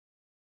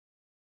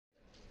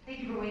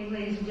Thank you for waiting,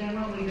 ladies and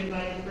gentlemen. We've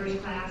invited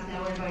first class.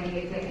 Now we're inviting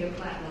executive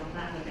platinum,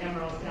 platinum,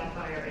 emerald,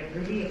 sapphire, and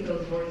ruby. If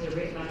those words are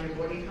written on your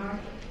boarding card,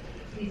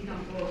 please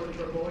come forward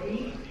for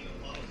boarding.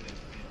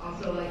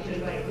 Also, I'd like to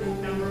invite group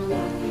number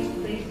one. Please,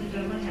 ladies and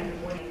gentlemen, have your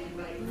boarding.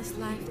 In this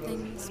life,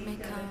 things may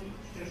come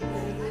to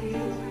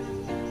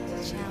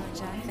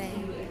challenge our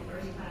faith,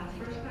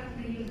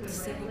 to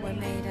see what we're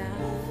made of.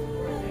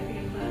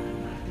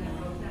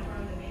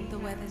 The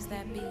weathers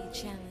that be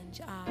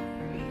challenge our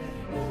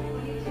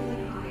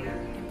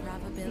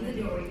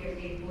improbability.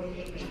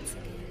 Once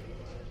again,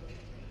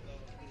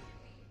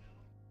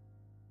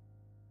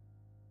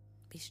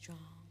 be strong.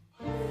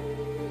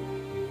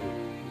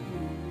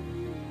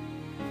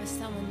 If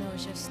someone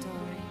knows your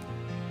story,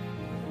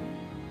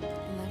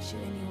 loves you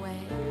anyway,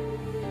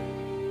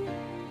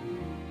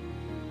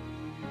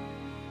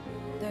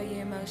 though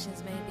your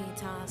emotions may be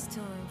tossed to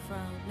and fro,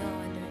 no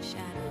under a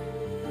shadow,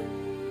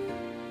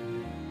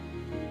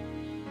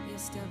 you're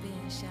still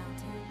being sheltered.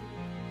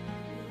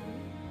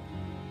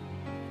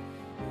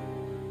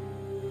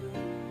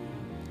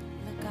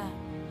 Look up.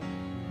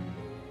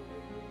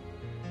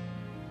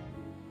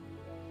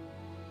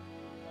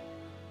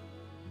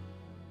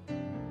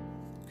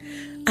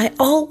 I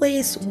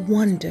always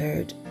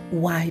wondered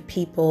why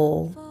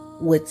people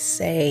would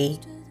say,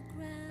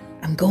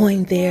 I'm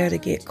going there to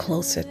get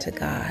closer to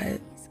God.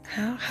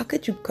 How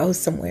could you go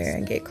somewhere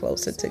and get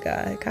closer to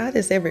God? God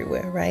is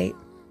everywhere, right?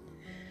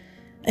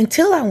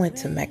 Until I went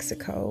to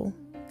Mexico,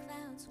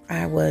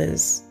 I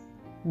was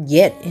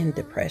yet in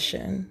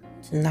depression,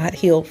 not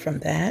healed from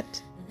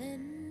that.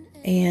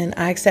 And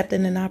I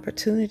accepted an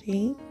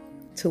opportunity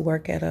to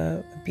work at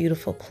a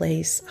beautiful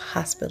place,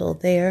 hospital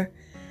there.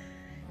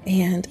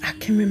 And I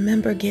can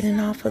remember getting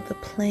off of the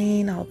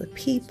plane, all the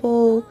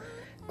people,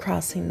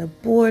 crossing the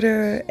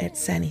border at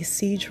San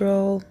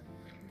Isidro,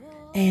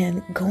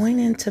 and going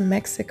into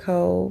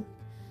Mexico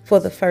for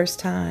the first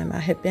time. I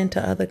had been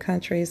to other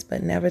countries,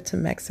 but never to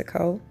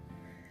Mexico.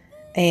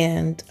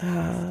 And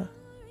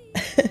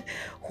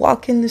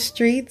walking the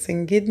streets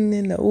and getting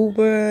in the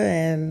Uber,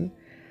 and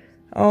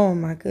oh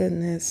my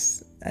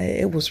goodness,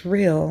 it was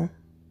real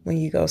when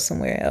you go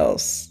somewhere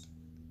else.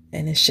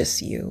 And it's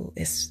just you.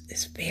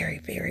 It's very,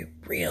 very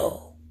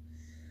real.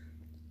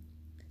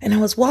 And I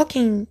was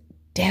walking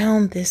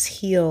down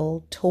this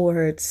hill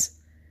towards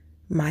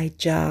my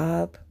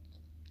job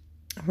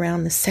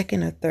around the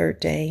second or third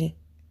day.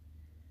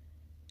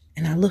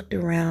 And I looked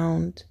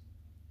around,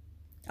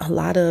 a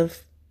lot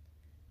of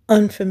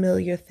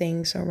unfamiliar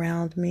things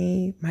around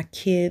me. My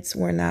kids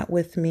were not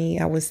with me.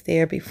 I was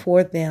there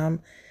before them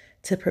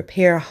to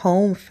prepare a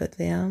home for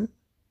them.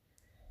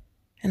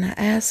 And I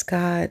asked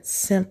God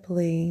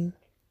simply,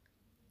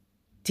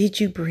 did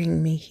you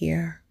bring me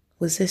here?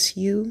 Was this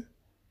you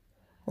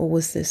or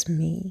was this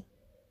me?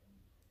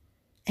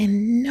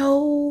 And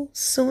no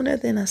sooner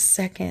than a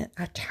second,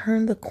 I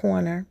turned the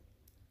corner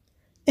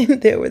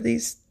and there were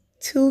these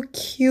two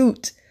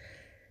cute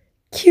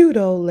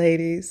old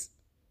ladies,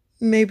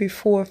 maybe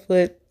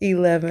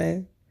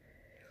 4'11".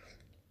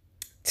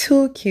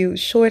 Two cute,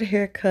 short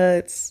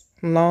haircuts,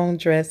 long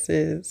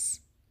dresses,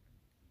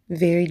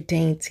 very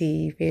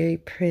dainty, very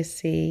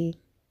prissy,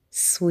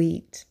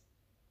 sweet.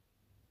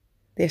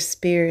 Their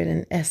spirit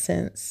and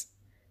essence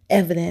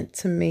evident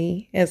to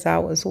me as I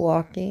was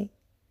walking.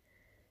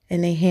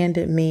 And they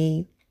handed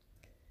me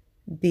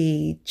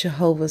the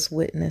Jehovah's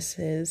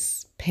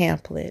Witnesses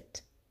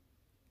pamphlet,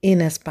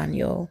 in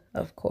Espanol,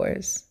 of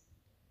course.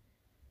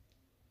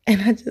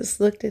 And I just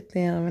looked at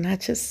them and I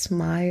just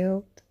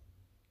smiled.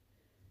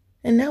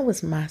 And that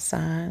was my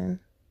sign.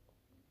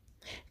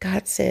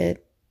 God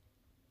said,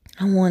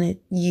 I wanted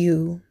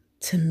you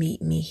to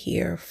meet me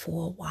here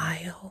for a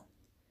while.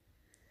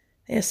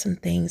 There's some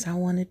things I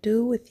want to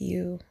do with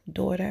you,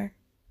 daughter.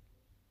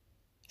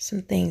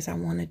 Some things I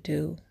want to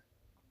do.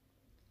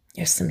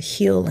 There's some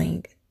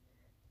healing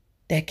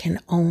that can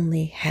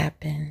only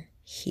happen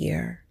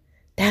here.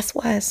 That's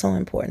why it's so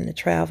important to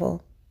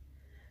travel.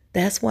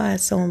 That's why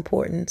it's so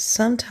important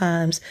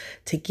sometimes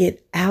to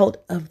get out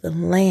of the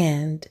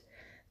land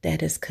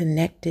that is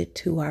connected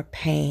to our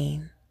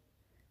pain.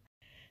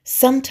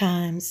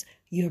 Sometimes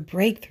your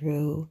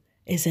breakthrough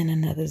is in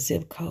another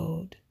zip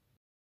code.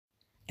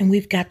 And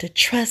we've got to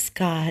trust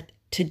God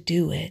to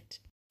do it.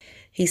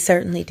 He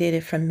certainly did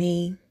it for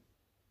me.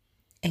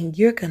 And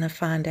you're going to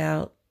find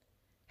out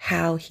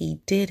how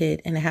he did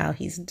it and how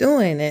he's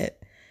doing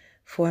it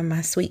for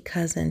my sweet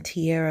cousin,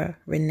 Tierra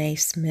Renee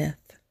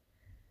Smith.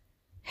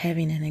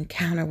 Having an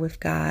encounter with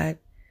God,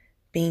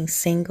 being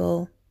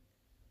single,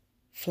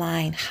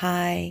 flying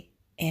high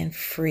and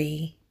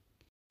free.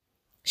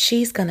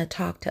 She's going to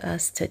talk to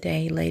us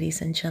today,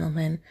 ladies and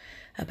gentlemen,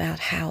 about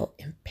how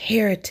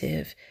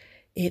imperative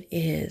it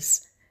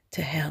is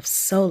to have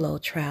solo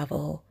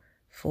travel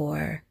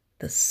for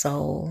the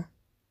soul.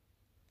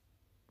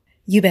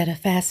 You better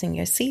fasten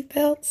your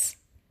seatbelts.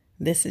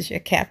 This is your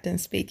captain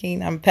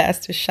speaking. I'm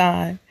Pastor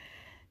Sean,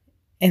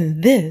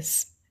 and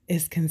this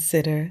is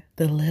Consider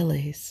the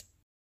Lilies.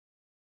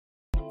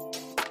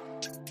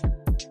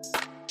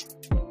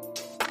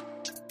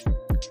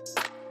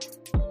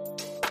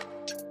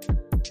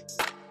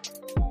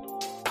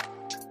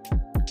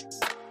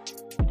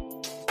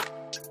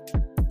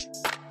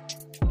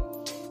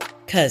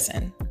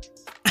 Cousin,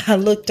 I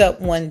looked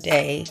up one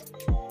day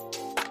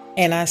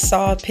and I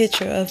saw a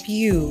picture of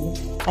you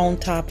on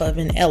top of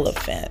an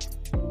elephant.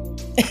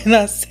 And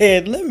I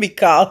said, let me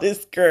call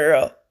this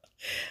girl.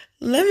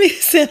 Let me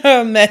send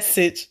her a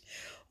message.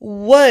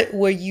 What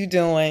were you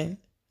doing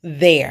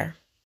there?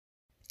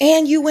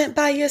 And you went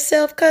by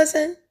yourself,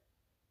 cousin?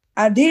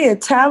 I did.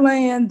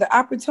 Thailand, the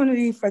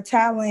opportunity for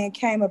Thailand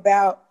came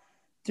about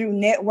through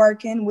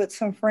networking with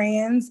some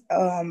friends.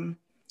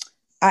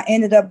 I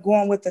ended up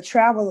going with a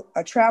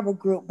travel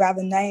group by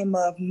the name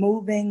of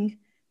Moving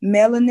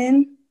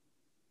Melanin.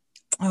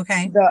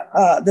 Okay.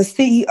 The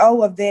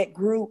CEO of that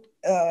group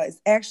is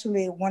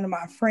actually one of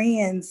my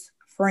friends,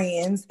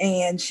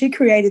 and she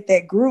created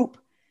that group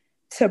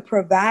to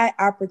provide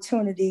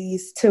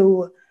opportunities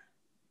to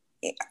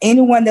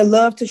anyone that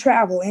loved to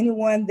travel,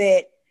 anyone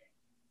that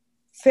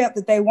felt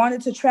that they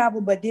wanted to travel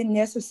but didn't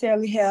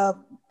necessarily have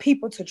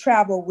people to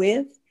travel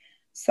with.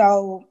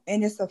 So,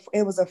 and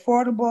it was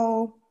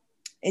affordable.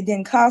 It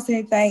didn't cost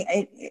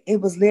anything. It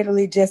was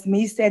literally just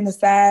me setting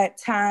aside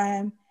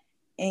time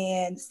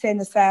and setting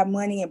aside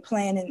money and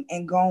planning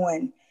and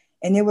going.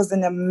 And it was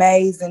an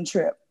amazing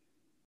trip.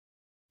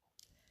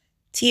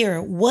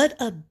 Tiara, what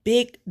a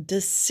big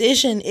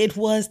decision it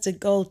was to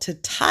go to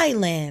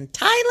Thailand.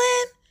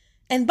 Thailand?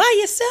 And by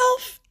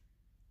yourself?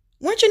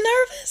 Weren't you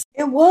nervous?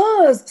 It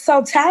was.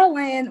 So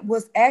Thailand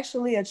was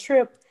actually a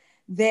trip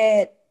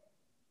that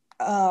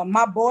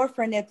my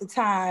boyfriend at the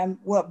time,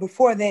 well,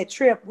 before that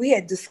trip, we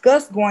had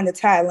discussed going to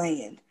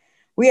Thailand.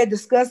 We had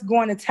discussed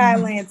going to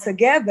Thailand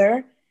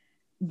together,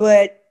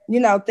 but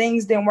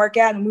things didn't work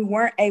out and we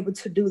weren't able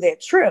to do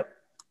that trip.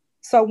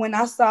 So when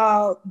I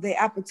saw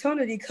the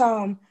opportunity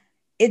come,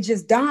 it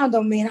just dawned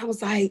on me and I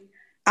was like,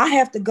 I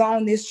have to go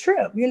on this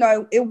trip.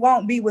 It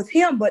won't be with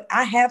him, but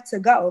I have to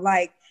go.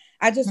 Like,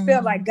 I just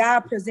felt like God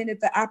presented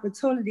the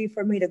opportunity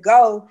for me to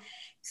go.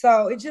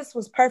 So it just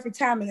was perfect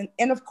timing.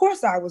 And of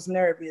course I was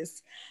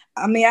nervous.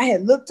 I mean, I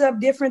had looked up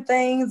different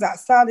things. I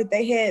saw that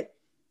they had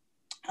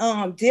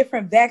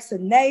different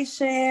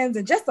vaccinations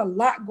and just a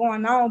lot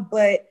going on.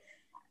 But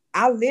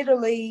I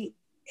literally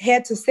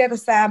had to set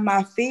aside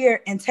my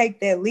fear and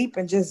take that leap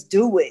and just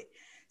do it.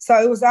 So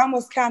it was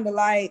almost kind of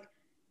like,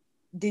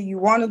 do you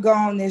want to go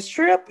on this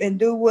trip and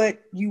do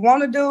what you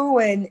want to do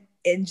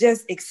and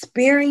just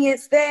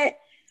experience that?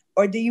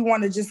 Or do you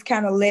want to just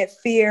kind of let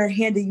fear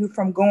hinder you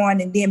from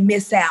going and then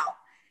miss out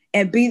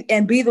and be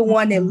the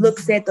one that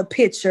looks at the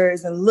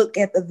pictures and look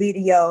at the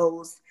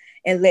videos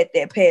and let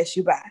that pass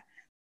you by?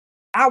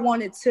 I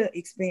wanted to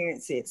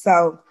experience it.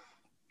 So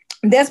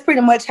that's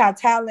pretty much how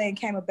Thailand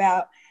came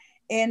about.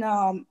 And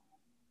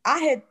I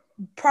had,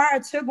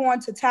 prior to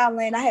going to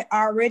Thailand, I had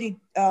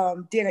already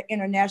did an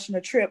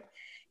international trip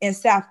in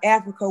South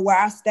Africa where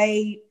I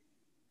stayed.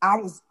 I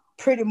was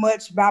pretty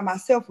much by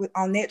myself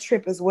on that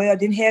trip as well.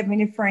 Didn't have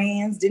any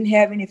friends, didn't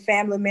have any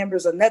family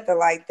members or nothing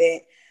like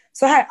that.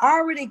 So I had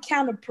already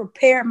kind of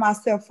prepared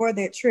myself for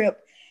that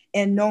trip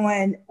and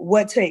knowing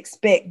what to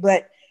expect.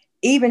 But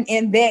even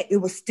in that, it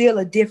was still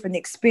a different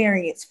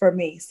experience for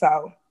me.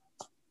 So.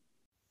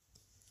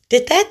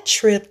 Did that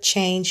trip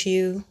change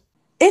you?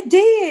 It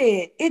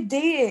did. It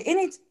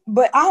did.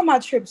 But all my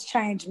trips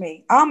changed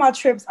me. All my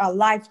trips are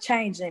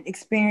life-changing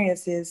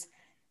experiences.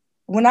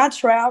 When I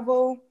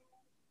travel,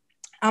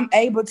 I'm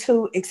able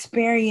to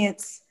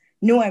experience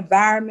new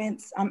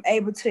environments. I'm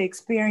able to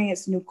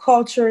experience new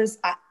cultures.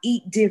 I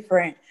eat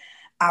different.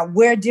 I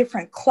wear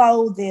different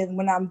clothing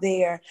when I'm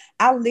there.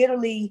 I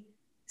literally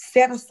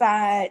set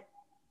aside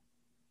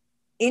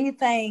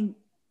anything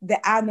that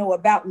I know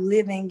about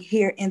living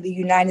here in the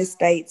United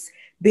States,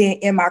 being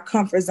in my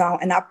comfort zone,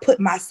 and I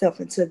put myself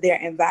into their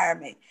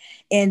environment.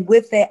 And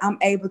with that, I'm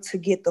able to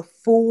get the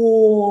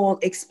full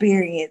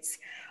experience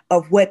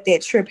of what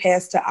that trip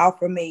has to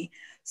offer me.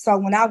 So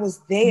when I was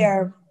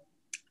there,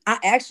 I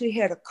actually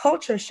had a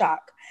culture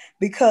shock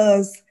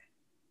because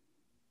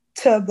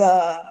to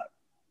the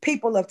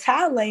people of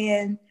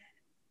Thailand,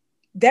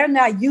 they're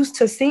not used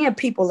to seeing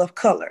people of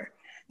color.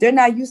 They're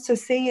not used to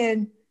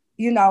seeing,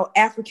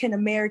 African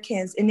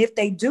Americans. And if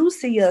they do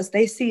see us,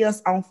 they see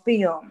us on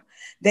film.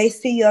 They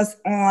see us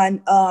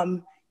on,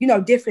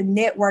 different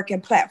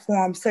networking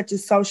platforms such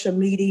as social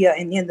media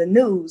and in the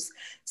news.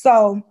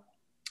 So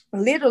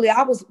literally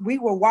we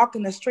were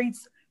walking the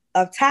streets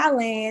of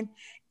Thailand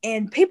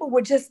and people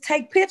would just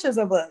take pictures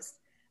of us.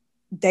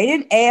 They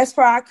didn't ask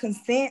for our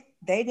consent.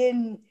 They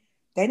didn't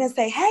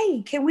say,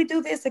 hey, can we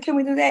do this or can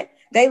we do that?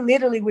 They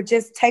literally would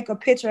just take a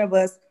picture of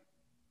us.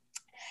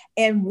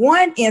 In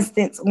one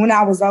instance, when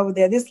I was over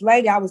there, this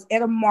lady, I was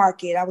at a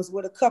market. I was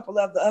with a couple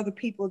of the other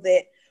people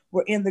that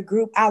were in the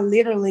group. I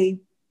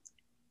literally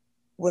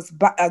was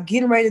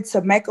getting ready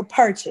to make a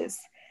purchase.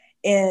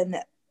 And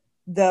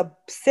the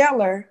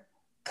seller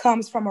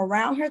comes from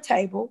around her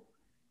table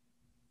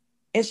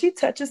and she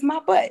touches my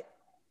butt.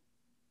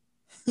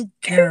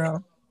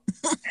 Girl.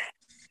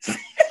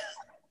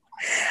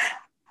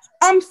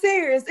 I'm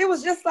serious. It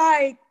was just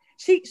like,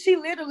 she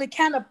literally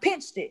kind of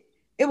pinched it.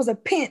 It was a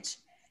pinch.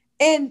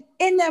 And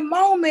in that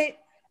moment,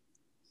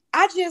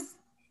 I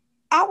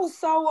was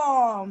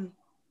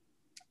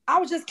I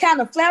was just kind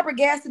of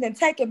flabbergasted and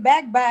taken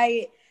back by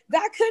it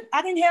that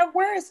I didn't have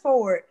words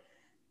for it.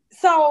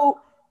 So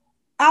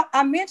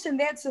I mentioned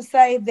that to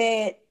say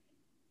that,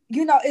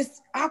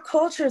 it's our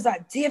cultures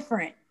are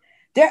different.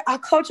 Our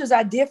cultures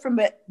are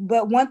different,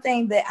 but one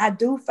thing that I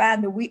do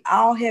find that we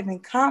all have in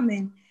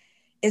common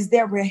is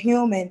that we're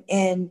human,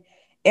 and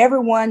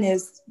everyone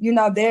is,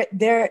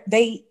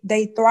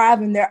 they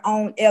thrive in their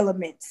own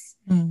elements.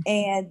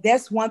 And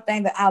that's one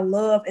thing that I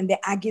love and that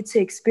I get to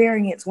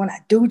experience when I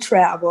do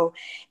travel.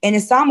 And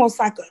it's almost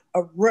like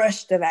a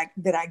rush that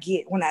I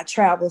get when I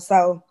travel.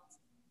 So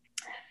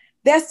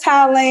that's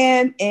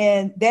Thailand,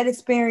 and that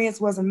experience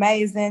was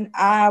amazing.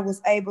 I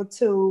was able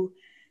to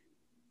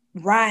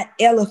ride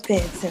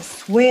elephants and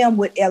swim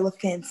with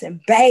elephants and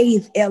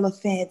bathe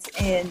elephants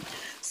and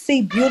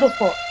see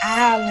beautiful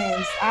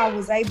islands. I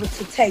was able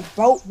to take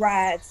boat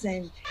rides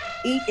and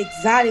eat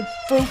exotic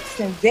fruits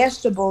and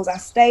vegetables. I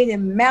stayed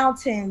in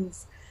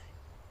mountains.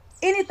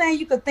 Anything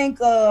you could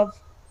think of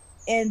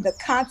in the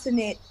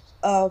continent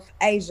of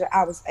Asia,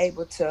 I was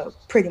able to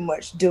pretty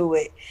much do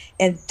it.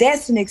 And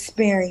that's an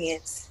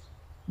experience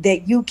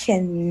that you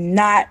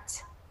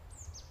cannot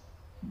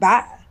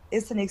buy.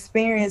 It's an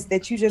experience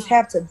that you just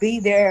have to be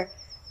there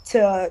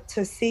to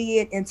see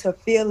it and to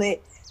feel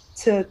it,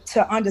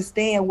 to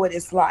understand what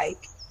it's like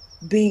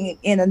being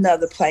in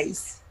another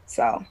place.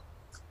 So,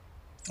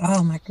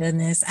 oh my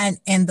goodness.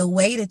 And the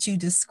way that you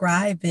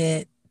describe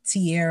it,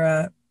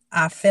 Tierra,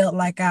 I felt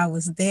like I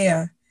was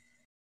there.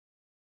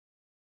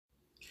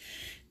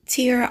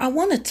 Tierra, I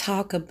want to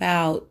talk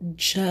about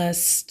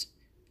just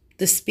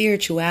the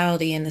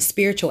spirituality and the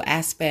spiritual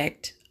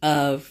aspect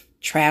of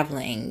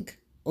traveling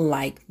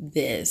like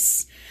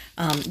this.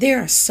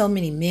 There are so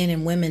many men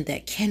and women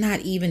that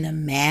cannot even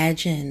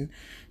imagine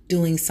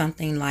doing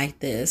something like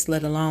this,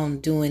 let alone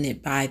doing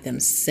it by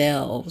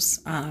themselves,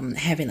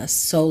 having a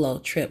solo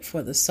trip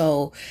for the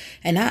soul.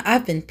 And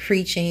I've been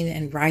preaching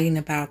and writing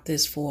about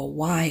this for a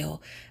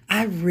while.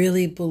 I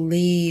really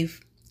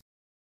believe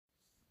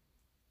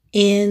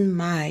in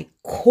my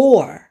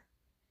core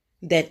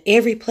that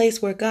every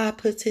place where God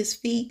puts his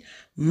feet,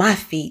 my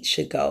feet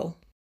should go,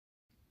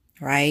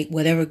 right?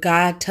 Whatever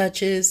God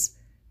touches,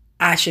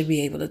 I should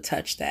be able to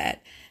touch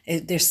that.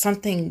 There's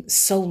something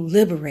so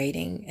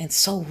liberating and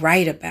so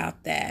right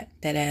about that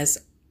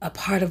as a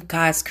part of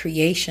God's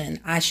creation,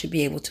 I should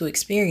be able to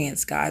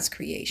experience God's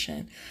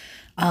creation.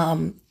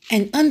 And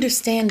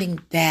understanding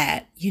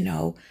that,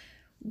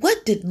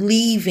 what did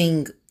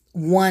leaving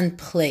one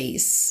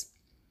place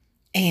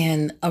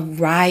and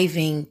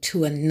arriving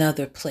to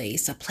another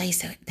place, a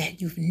place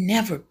that you've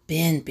never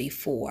been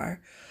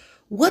before,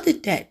 what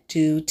did that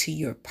do to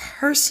your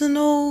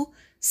personal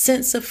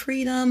sense of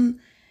freedom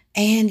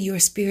and your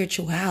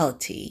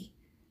spirituality?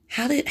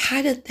 How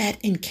did that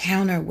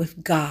encounter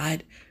with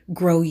God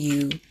grow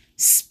you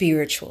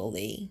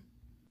spiritually?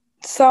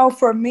 So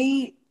for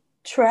me,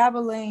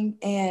 traveling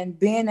and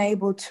being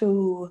able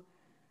to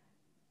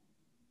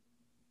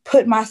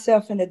put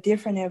myself in a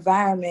different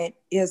environment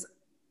is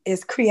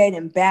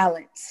creating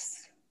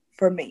balance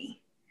for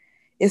me.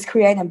 It's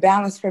creating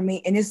balance for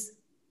me, and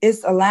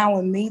it's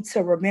allowing me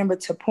to remember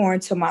to pour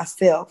into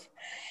myself.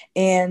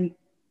 And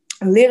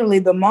literally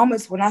the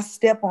moments when I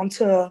step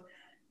onto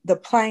the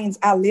planes,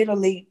 I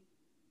literally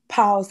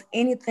pause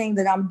anything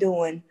that I'm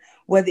doing,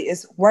 whether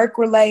it's work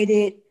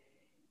related,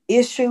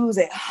 issues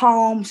at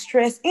home,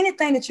 stress,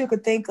 anything that you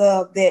could think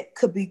of that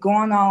could be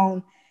going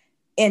on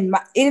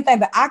anything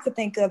that I could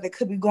think of that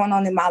could be going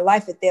on in my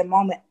life at that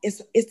moment.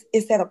 It's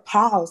at a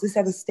pause. It's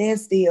at a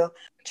standstill.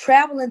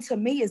 Traveling to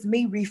me is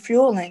me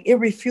refueling. It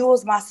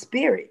refuels my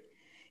spirit.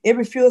 It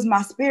refuels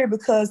my spirit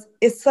because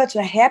it's such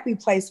a happy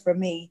place for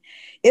me.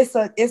 It's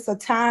a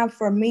time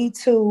for me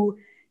to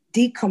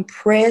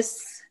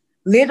decompress.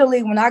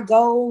 Literally, when I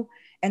go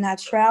and I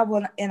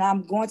travel and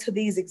I'm going to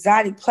these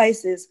exotic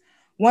places,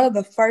 one of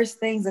the first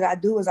things that I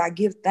do is I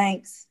give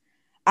thanks.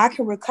 I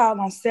can recall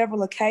on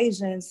several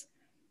occasions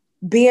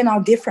being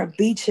on different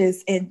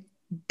beaches and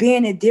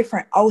being in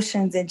different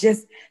oceans and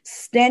just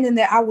standing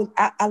there.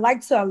 I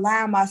like to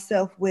align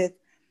myself with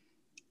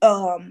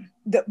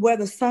where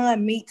the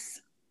sun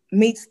meets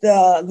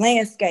the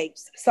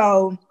landscapes.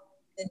 So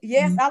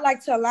yes, I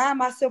like to align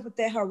myself with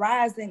that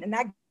horizon, and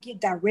I get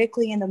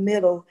directly in the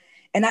middle,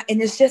 and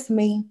it's just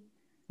me.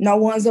 No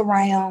one's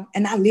around,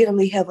 and I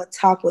literally have a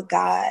talk with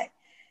God,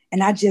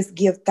 and I just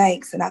give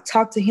thanks, and I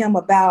talk to him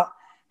about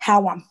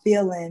how I'm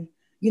feeling,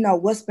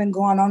 what's been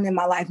going on in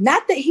my life.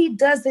 Not that he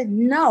doesn't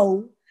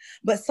know,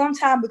 but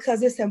sometimes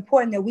because it's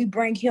important that we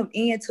bring him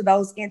into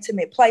those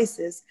intimate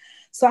places.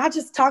 So I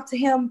just talk to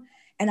him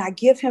and I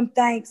give him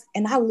thanks,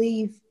 and I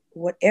leave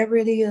whatever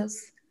it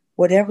is,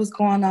 whatever's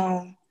going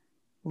on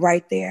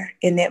right there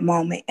in that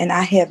moment. And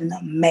I have an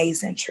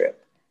amazing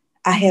trip.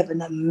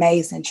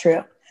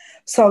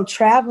 So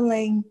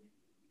traveling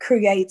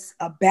creates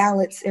a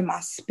balance in my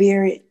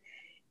spirit.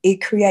 It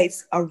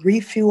creates a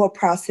refuel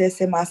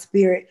process in my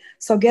spirit.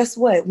 So guess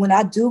what? When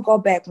I do go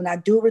back, when I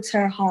do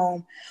return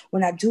home,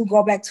 when I do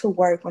go back to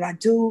work, when I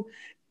do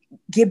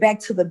get back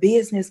to the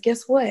business,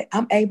 guess what?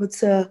 I'm able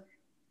to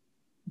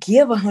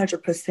give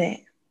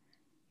 100%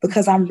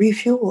 because I'm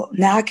refueled.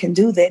 Now I can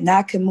do that. Now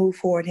I can move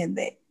forward in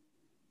that.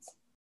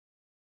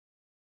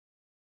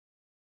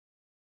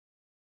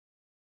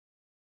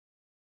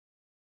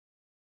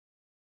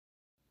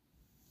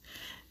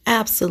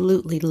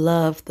 Absolutely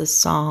love the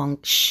song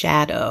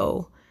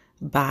Shadow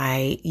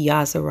by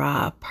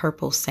Yazara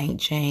Purple St.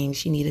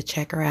 James. You need to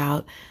check her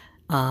out.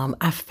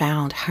 I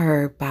found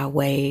her by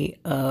way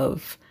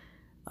of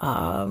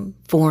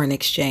foreign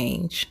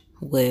exchange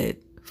with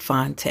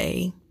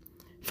Fonte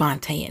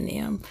and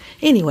them.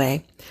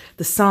 Anyway,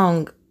 the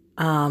song,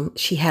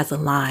 she has a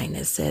line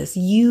that says,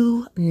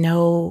 "You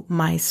know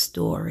my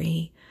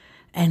story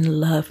and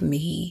love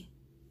me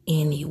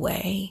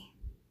anyway."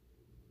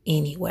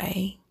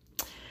 Anyway.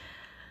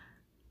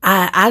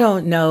 I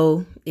don't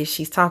know if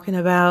she's talking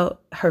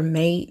about her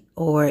mate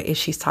or if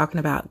she's talking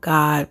about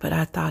God, but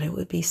I thought it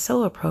would be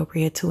so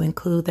appropriate to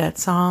include that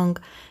song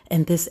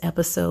in this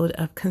episode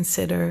of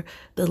Consider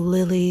the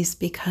Lilies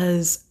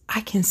because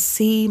I can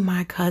see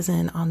my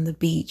cousin on the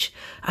beach.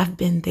 I've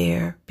been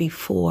there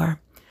before,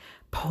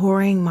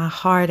 pouring my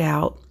heart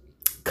out,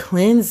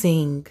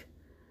 cleansing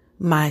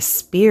my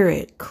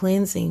spirit,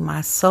 cleansing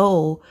my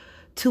soul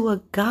to a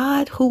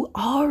God who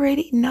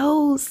already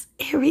knows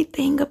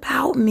everything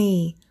about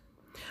me,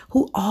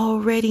 who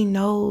already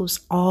knows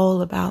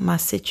all about my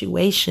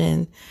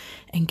situation.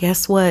 And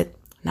guess what?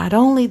 Not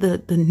only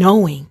the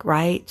knowing,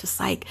 right? Just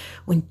like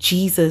when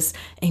Jesus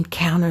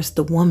encounters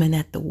the woman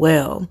at the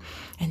well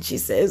and she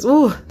says,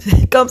 "Ooh,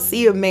 come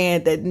see a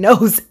man that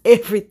knows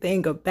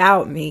everything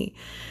about me."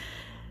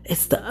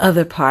 It's the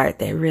other part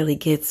that really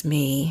gets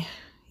me.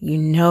 You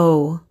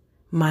know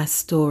my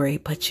story,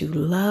 but you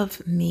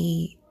love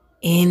me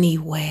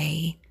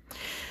anyway.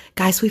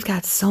 Guys, we've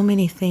got so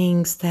many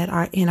things that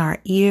are in our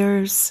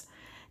ears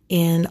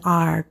in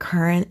our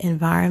current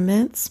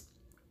environments.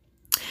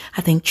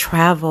 I think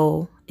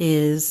travel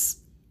is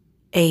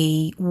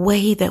a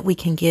way that we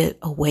can get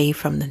away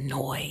from the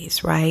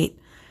noise, right?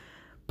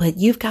 But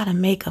you've got to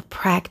make a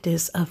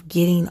practice of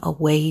getting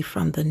away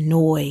from the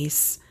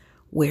noise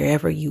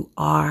wherever you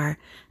are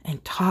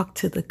and talk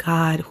to the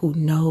God who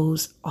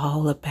knows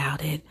all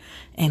about it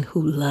and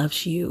who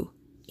loves you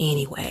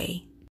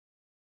anyway.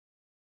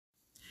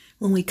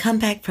 When we come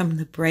back from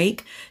the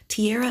break,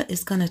 Tierra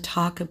is going to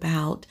talk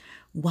about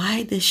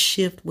why this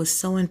shift was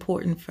so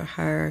important for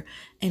her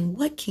and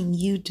what can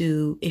you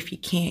do if you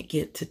can't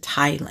get to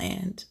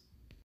Thailand.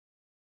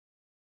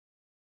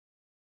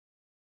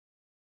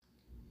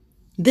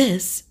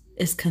 This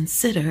is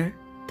Consider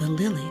the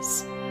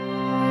Lilies.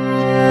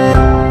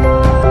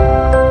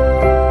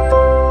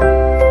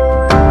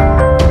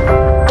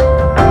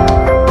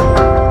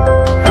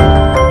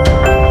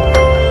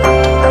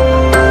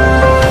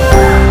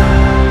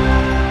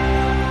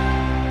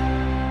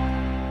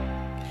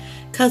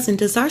 Cousin,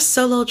 does our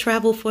solo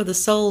travel for the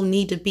soul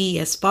need to be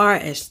as far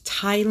as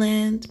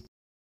Thailand?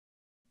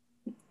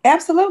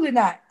 Absolutely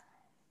not.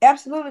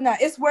 Absolutely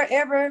not. It's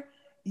wherever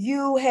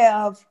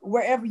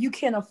you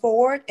can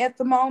afford at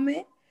the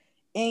moment.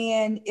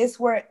 And it's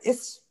where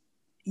it's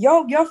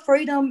your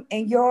freedom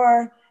and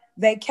your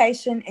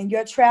vacation and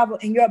your travel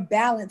and your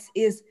balance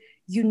is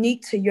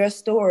unique to your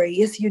story.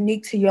 It's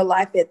unique to your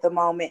life at the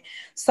moment.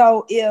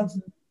 So if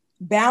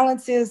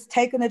balance is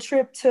taking a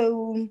trip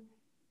to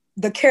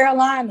the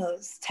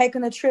Carolinas,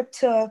 taking a trip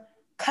to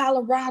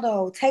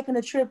Colorado, taking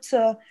a trip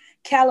to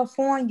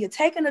California,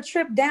 taking a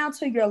trip down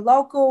to your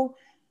local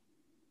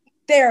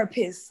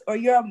therapist or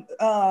your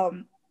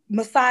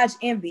massage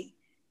envy,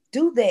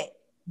 do that.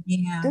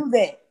 Yeah. Do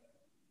that.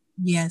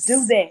 Yes.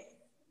 Do that.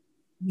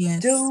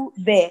 Yes. Do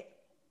that.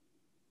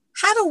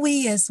 How do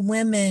we as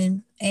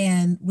women,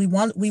 and we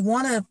want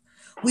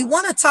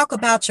to talk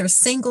about your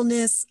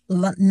singleness,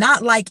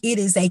 not like it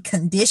is a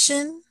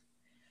condition,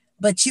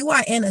 but you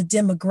are in a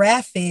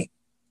demographic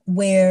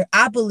where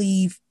I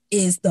believe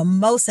is the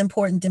most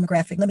important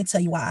demographic. Let me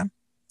tell you why.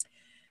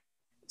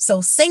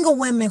 So single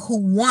women who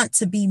want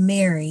to be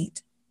married,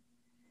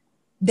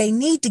 they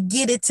need to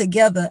get it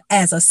together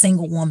as a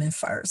single woman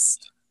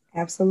first.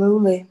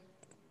 Absolutely.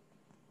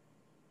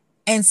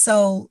 And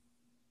so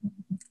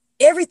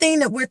everything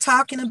that we're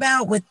talking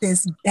about with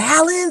this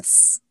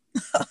balance,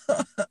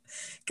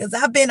 because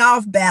I've been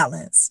off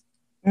balance,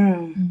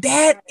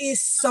 that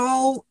is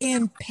so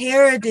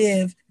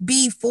imperative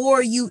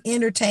before you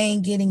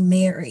entertain getting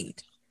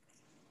married.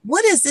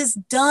 What has this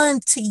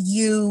done to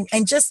you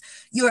and just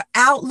your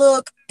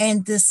outlook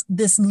and this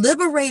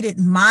liberated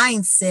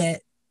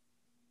mindset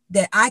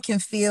that I can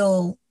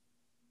feel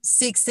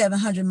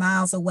 600-700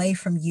 miles away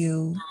from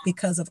you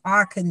because of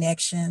our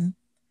connection?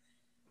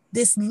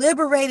 This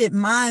liberated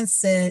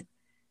mindset,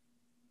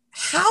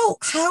 how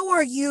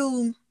are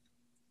you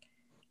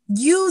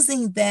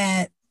using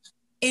that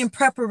in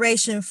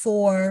preparation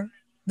for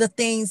the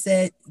things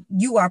that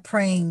you are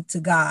praying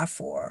to God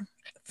for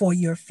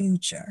your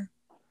future?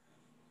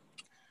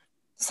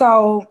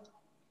 So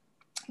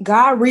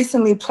God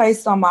recently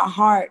placed on my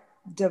heart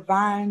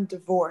divine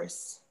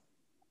divorce.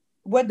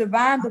 What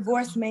divine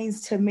divorce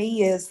means to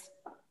me is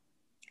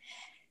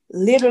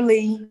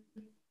literally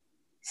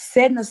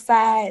setting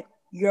aside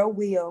your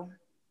will,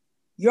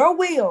 your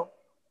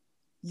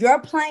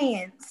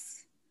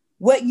plans,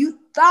 what you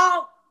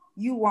thought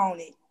you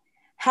wanted,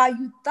 how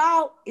you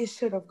thought it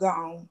should have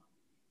gone,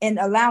 and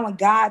allowing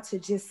God to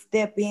just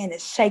step in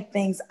and shake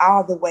things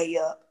all the way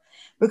up.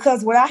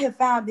 Because what I have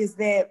found is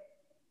that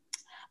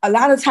a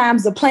lot of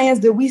times the plans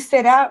that we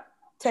set out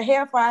to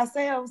have for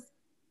ourselves,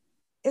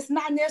 it's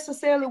not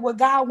necessarily what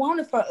God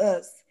wanted for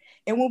us.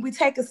 And when we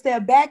take a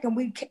step back and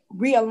we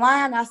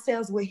realign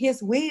ourselves with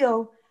his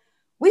will,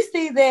 we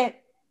see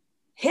that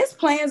his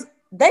plans,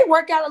 they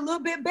work out a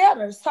little bit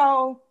better.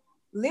 So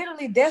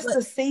literally that's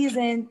the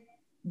season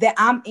that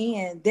I'm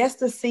in. That's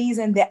the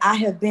season that I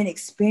have been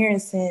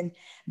experiencing.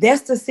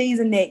 That's the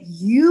season that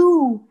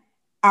you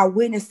are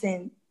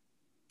witnessing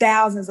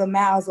thousands of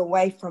miles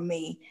away from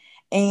me.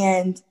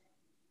 And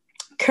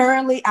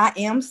currently I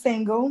am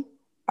single.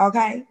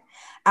 Okay.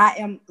 I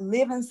am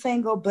living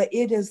single, but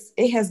it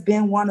has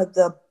been one of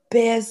the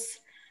best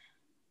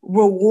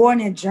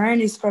rewarding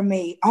journeys for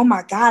me. Oh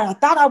my God. I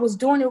thought I was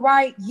doing it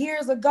right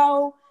years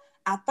ago.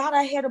 I thought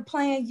I had a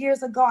plan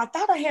years ago. I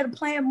thought I had a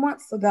plan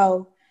months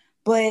ago,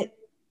 but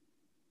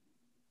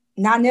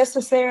not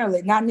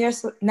necessarily. Not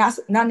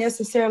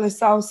necessarily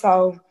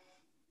so.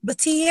 But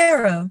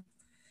Tierra,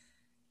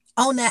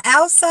 on the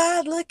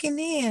outside looking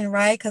in,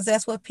 right? Because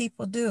that's what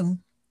people do.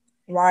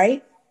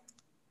 Right.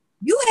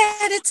 You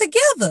had it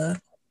together.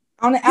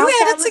 On the outside,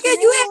 you had it together.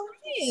 You had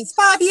plans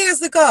 5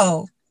 years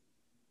ago,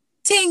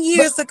 10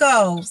 years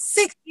ago,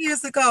 6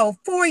 years ago,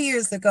 4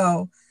 years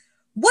ago.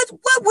 What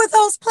were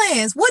those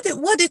plans? What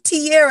did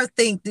Tierra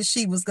think that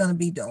she was going to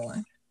be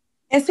doing?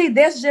 And see,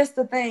 that's just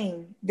the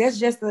thing. That's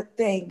just the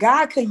thing.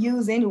 God could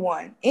use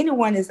anyone.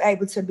 Anyone is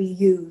able to be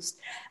used.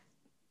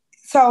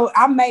 So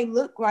I may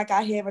look like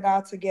I have it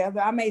all together.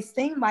 I may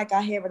seem like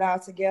I have it all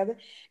together.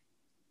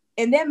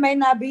 And that may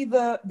not be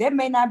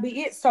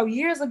it. So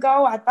years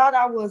ago, I thought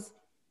I was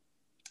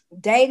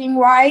dating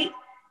right.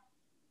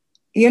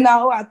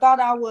 I thought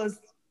I was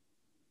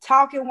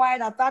talking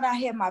right. I thought I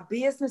had my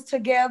business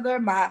together,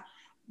 my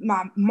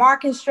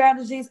marketing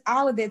strategies,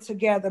 all of that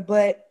together.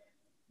 But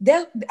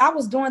I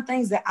was doing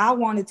things that I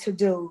wanted to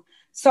do.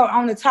 So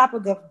on the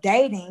topic of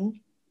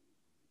dating,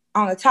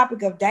 I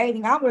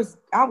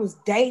was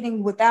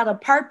dating without a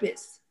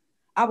purpose.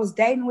 I was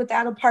dating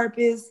without a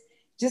purpose,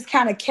 just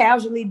kind of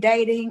casually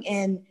dating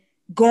and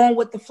going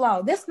with the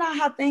flow. That's not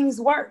how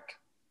things work.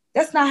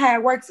 That's not how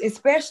it works,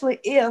 especially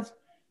if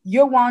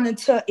you're wanting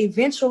to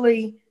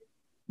eventually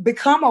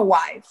become a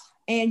wife.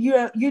 And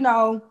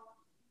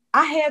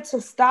I had to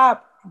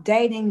stop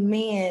dating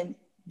men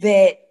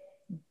that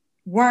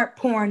weren't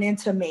pouring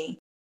into me.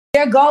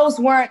 Their goals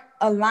weren't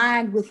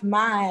aligned with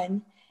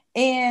mine.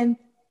 And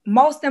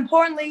most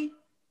importantly,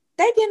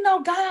 they didn't know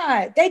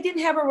God. They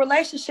didn't have a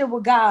relationship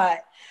with God.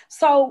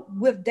 So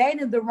with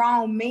dating the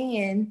wrong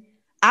men,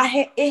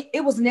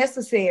 it was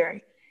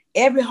necessary.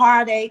 Every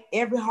heartache,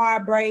 every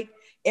heartbreak,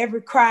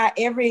 every cry,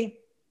 every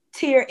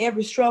tear,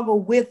 every struggle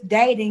with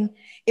dating,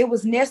 it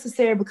was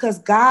necessary because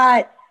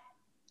God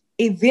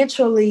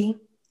eventually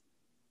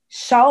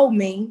showed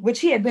me, which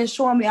he had been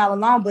showing me all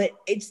along, but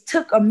it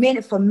took a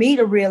minute for me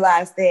to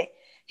realize that.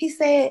 He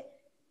said,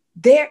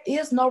 there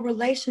is no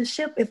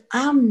relationship if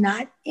I'm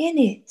not in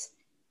it.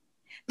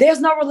 There's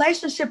no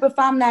relationship if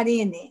I'm not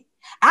in it.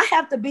 I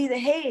have to be the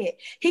head.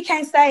 He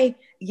can't say,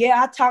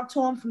 yeah, I talk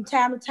to him from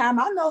time to time.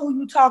 I know who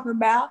you're talking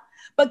about,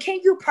 but can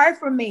you pray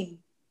for me?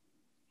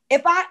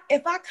 If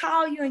I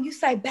call you and you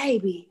say,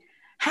 baby,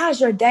 how's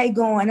your day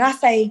going? And I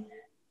say,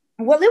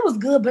 well, it was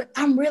good, but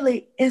I'm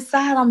really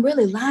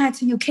lying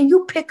to you. Can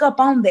you pick up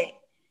on that?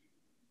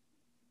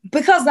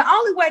 Because the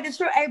only way that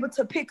you're able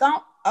to pick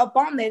up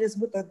on that is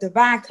with a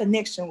divine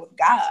connection with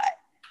God.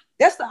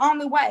 That's the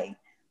only way.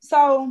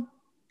 So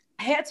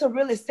I had to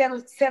really set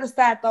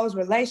aside those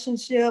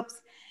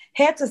relationships,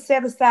 had to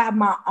set aside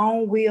my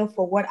own will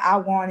for what I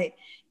wanted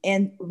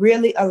and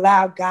really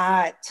allow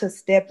God to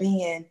step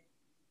in.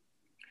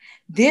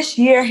 This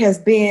year has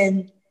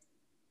been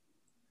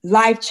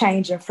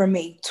life-changing for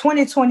me.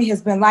 2020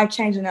 has been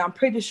life-changing, and I'm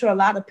pretty sure a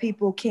lot of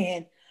people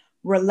can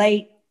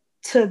relate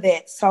to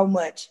that so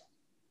much.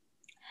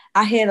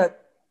 I had a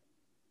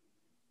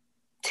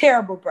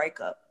terrible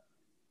breakup.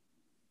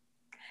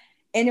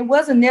 And it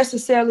wasn't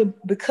necessarily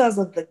because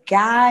of the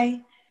guy.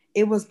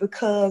 It was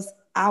because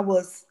I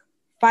was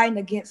fighting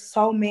against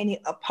so many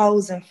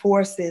opposing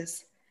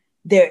forces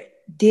that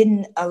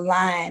didn't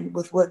align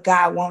with what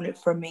God wanted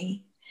for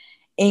me.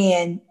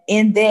 And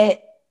in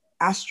that,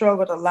 I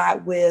struggled a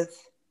lot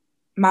with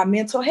my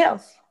mental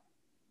health.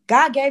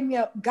 God gave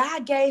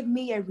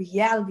me a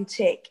reality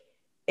check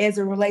as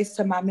it relates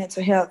to my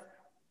mental health.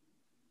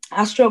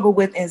 I struggled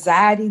with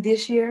anxiety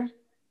this year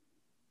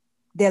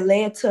that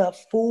led to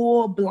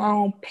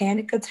full-blown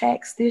panic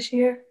attacks this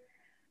year.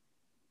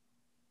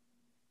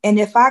 And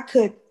if I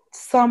could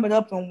sum it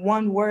up in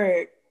one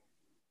word,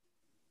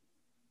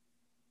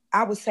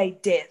 I would say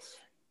death.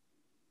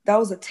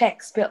 Those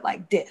attacks felt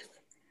like death.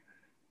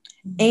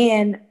 Mm-hmm.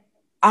 And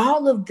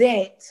all of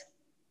that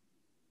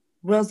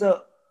was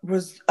a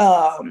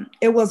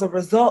it was a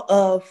result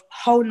of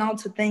holding on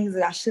to things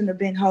that I shouldn't have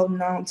been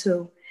holding on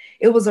to.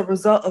 It was a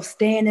result of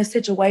staying in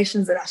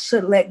situations that I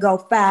should have let go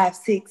 5,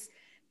 6,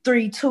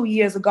 3, 2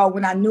 years ago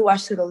when I knew I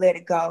should have let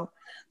it go.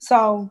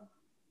 So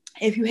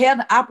if you have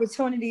the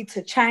opportunity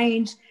to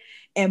change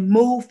and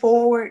move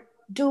forward,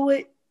 do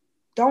it.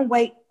 Don't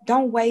wait.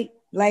 Don't wait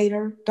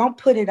later. Don't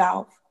put it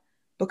off,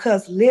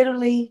 because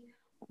literally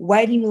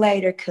waiting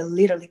later could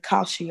literally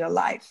cost you your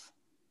life.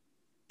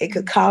 It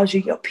could cause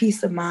you your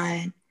peace of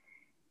mind.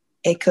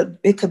 It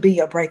could be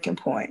your breaking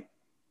point.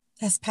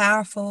 That's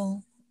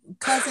powerful.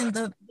 Cousin,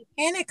 the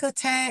panic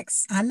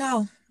attacks, I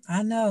know.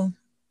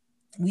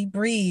 We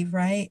breathe,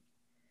 right?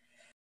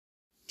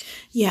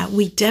 Yeah,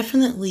 we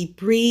definitely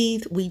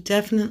breathe.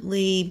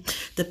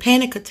 The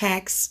panic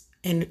attacks,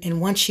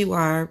 and once you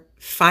are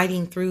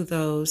fighting through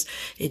those,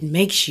 it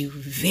makes you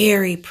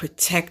very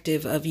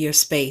protective of your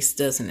space,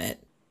 doesn't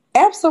it?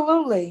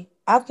 Absolutely.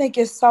 I think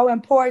it's so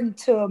important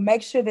to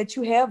make sure that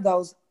you have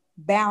those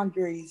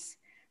boundaries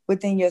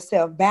within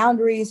yourself,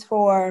 boundaries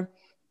for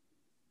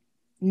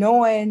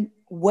knowing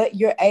what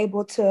you're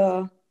able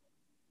to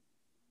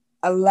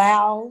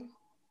allow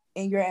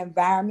in your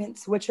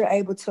environments, what you're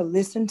able to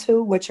listen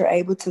to, what you're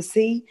able to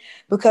see,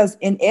 because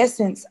in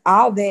essence,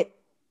 all that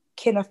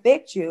can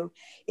affect you.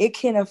 It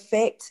can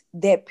affect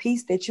that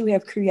peace that you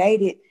have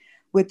created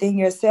within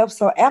yourself.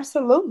 So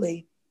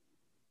absolutely,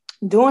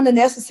 doing the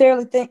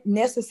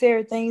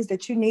necessary things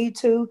that you need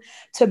to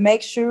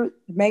make sure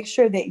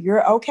that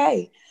you're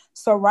okay.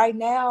 So right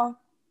now,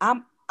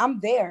 I'm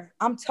there.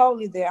 I'm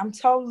totally there. I'm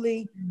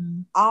totally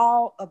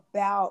all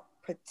about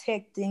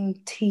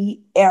protecting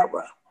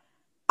Tiara.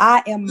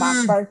 I am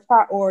my first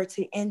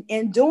priority. And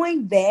in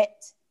doing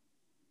that,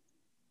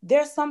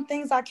 there's some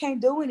things I can't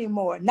do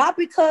anymore. Not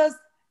because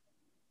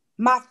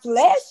my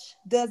flesh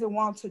doesn't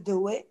want to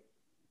do it,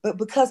 but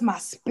because my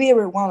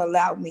spirit won't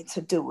allow me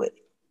to do it.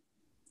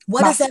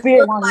 What does that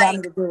look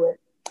like?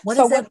 What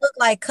So does that look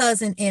like,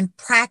 cousin, in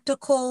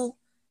practical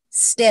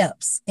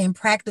steps, in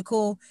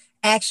practical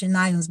action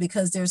items?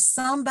 Because there's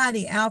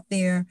somebody out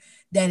there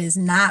that is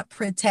not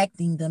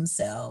protecting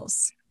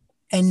themselves,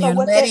 and they're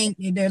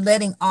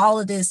letting all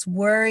of this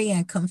worry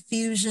and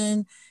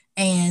confusion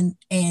and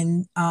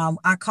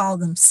I call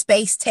them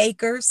space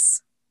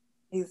takers.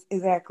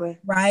 Exactly.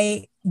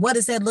 Right. What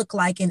does that look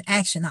like in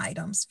action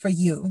items for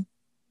you?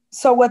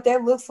 So what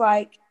that looks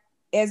like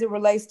as it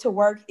relates to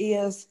work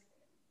is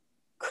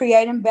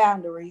creating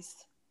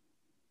boundaries,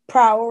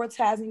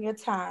 prioritizing your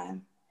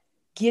time,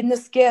 getting a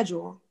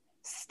schedule,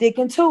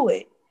 sticking to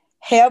it,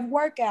 have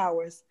work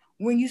hours.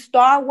 When you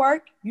start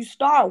work, you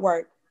start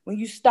work. When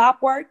you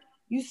stop work,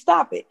 you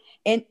stop it.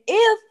 And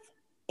if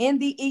in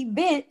the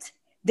event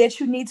that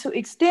you need to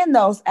extend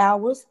those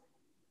hours,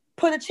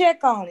 put a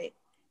check on it.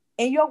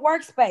 In your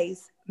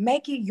workspace,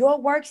 make it your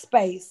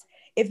workspace.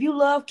 If you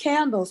love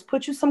candles,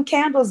 put you some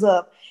candles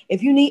up.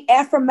 If you need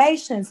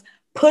affirmations,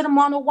 put them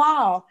on the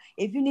wall.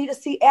 If you need to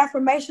see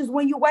affirmations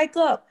when you wake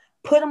up,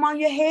 put them on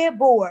your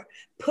headboard.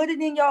 Put it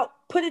in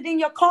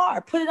your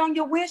car. Put it on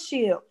your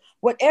windshield.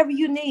 Whatever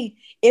you need.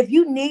 If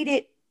you need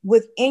it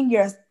within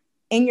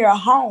your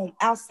home,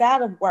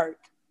 outside of work.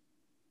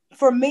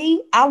 For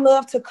me, I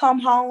love to come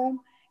home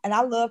and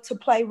I love to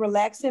play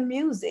relaxing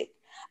music.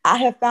 I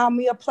have found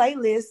me a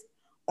playlist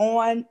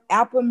on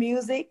Apple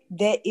Music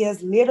that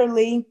is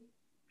literally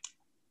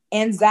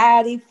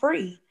anxiety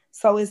free.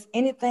 So it's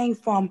anything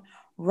from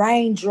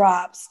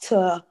raindrops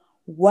to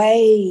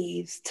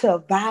waves to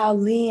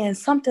violin,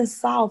 something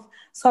soft,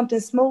 something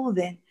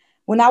smoothing.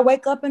 When I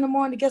wake up in the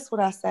morning, guess what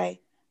I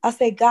say? I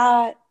say,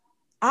 God,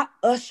 I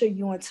usher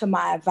you into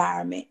my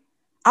environment.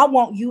 I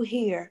want you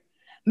here.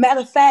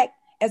 Matter of fact,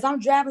 as I'm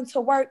driving to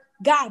work,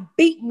 God,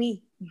 beat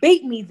me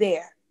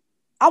there.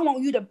 I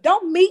want you to,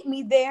 don't meet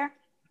me there,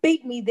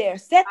 beat me there.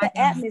 Set the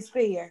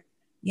atmosphere.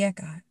 Yeah,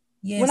 God.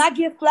 Yes. When I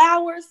get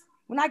flowers,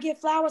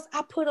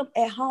 I put them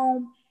at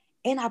home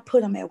and I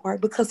put them at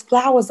work because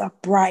flowers are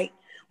bright.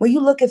 When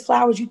you look at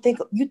flowers, you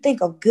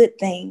think of good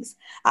things.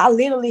 I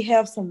literally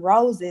have some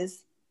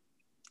roses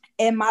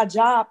in my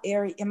job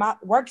area, in my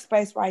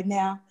workspace right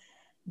now,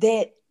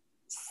 that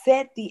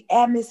set the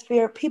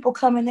atmosphere. People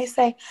come and they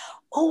say,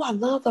 oh, I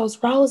love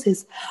those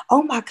roses.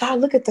 Oh my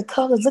God, look at the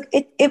colors. Look,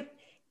 it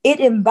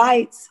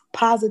invites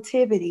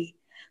positivity.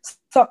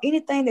 So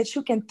anything that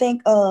you can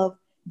think of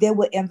that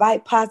would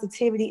invite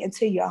positivity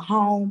into your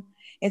home,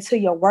 into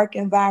your work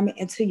environment,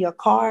 into your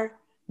car,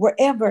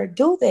 wherever,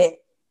 do that.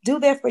 Do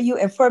that for you.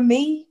 And for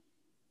me,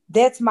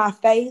 that's my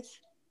faith.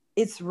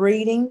 It's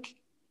reading.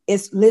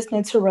 It's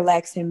listening to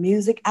relaxing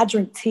music. I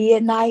drink tea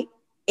at night,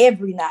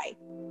 every night.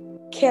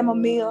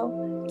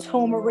 Chamomile,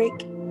 turmeric,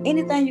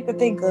 anything you can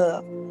think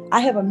of. I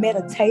have a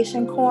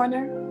meditation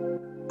corner.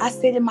 I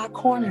sit in my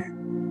corner.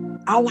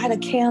 I light a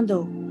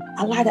candle.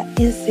 I light an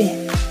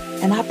incense.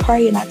 And I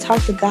pray and I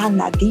talk to God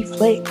and I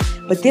deflect.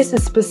 But this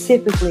is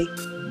specifically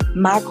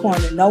my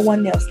corner. No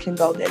one else can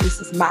go there.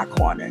 This is my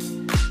corner.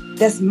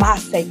 That's my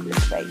sacred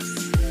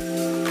space.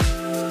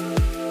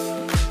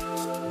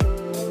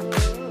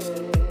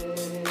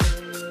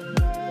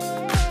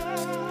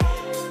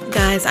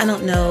 Guys, I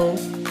don't know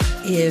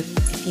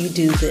if you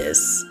do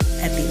this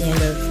at the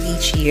end of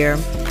each year,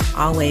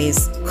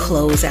 always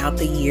close out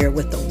the year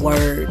with a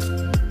word.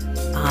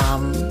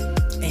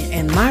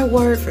 And my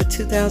word for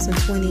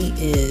 2020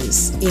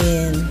 is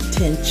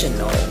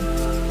intentional.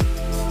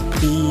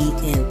 Be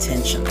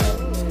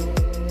intentional.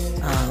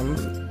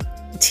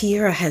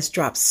 Tierra has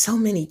dropped so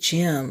many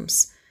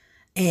gems,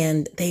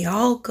 and they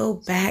all go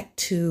back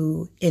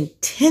to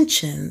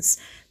intentions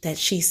that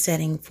she's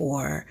setting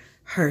for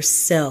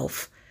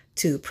herself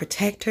to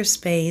protect her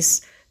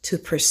space, to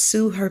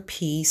pursue her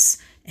peace,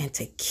 and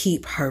to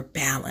keep her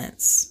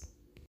balance.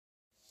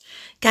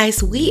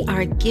 Guys, we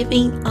are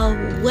giving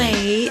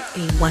away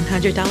a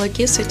 $100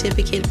 gift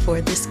certificate for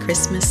this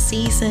Christmas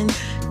season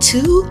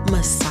to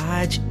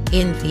Massage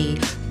Envy.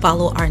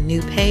 Follow our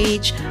new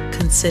page,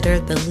 Consider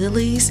the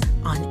Lilies,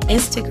 on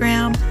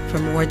Instagram for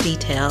more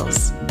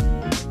details.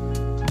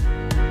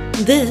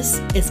 This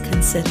is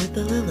Consider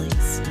the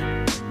Lilies.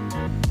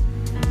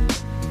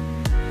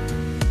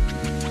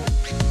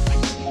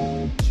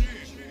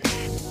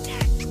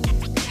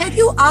 Have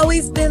you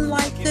always been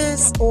like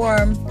this, or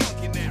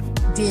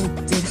did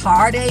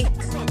heartache,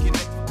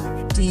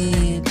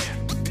 did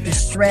the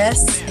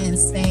stress and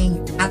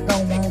saying I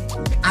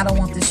don't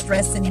want this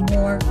stress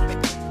anymore?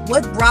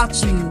 What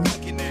brought you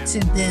to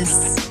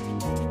this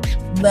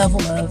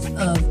level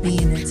of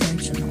being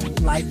intentional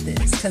like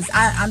this? Because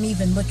I'm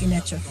even looking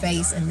at your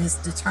face and this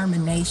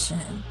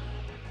determination.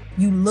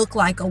 You look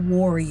like a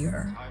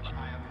warrior,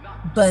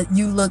 but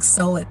you look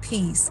so at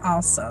peace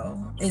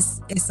also.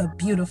 It's a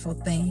beautiful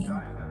thing.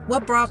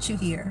 What brought you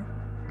here?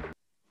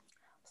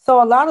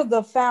 So a lot of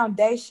the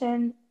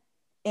foundation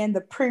and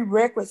the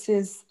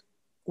prerequisites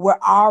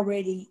were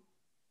already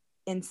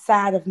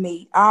inside of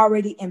me,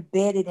 already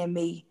embedded in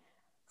me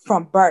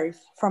from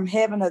birth, from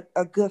having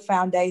a good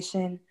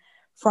foundation,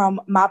 from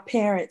my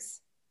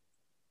parents,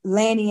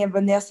 Lanny and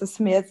Vanessa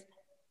Smith,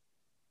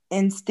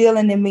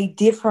 instilling in me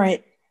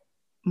different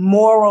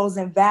morals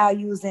and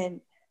values, and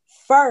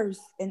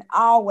first and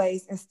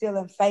always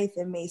instilling faith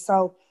in me.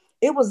 So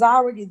it was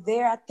already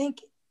there. I think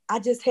I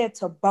just had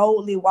to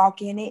boldly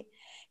walk in it.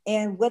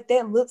 And what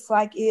that looks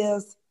like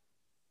is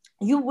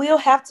you will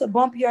have to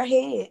bump your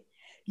head.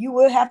 You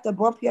will have to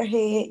bump your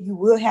head. You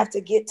will have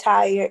to get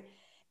tired.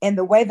 And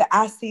the way that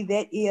I see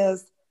that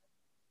is,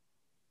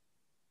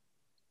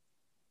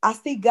 I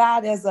see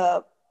God as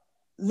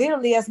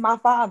literally as my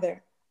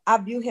father. I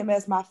view him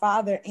as my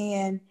father.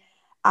 And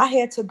I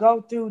had to go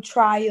through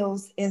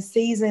trials and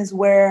seasons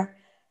where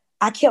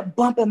I kept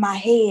bumping my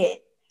head.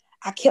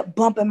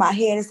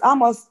 It's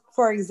almost,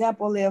 for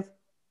example,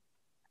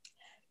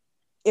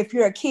 if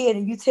you're a kid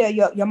and you tell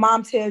your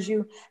mom tells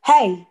you,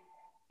 hey,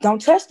 don't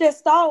touch that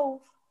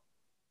stove.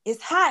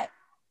 It's hot.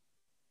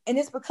 And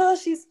it's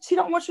because she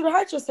don't want you to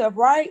hurt yourself,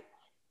 right?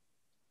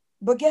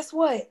 But guess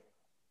what?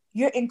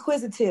 You're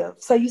inquisitive.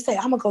 So you say,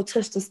 I'm going to go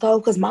touch the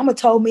stove because mama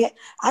told me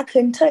I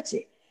couldn't touch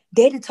it.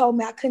 Daddy told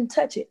me I couldn't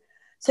touch it.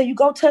 So you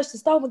go touch the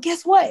stove, and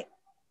guess what?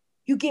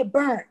 You get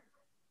burnt.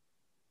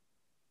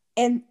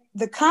 And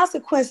the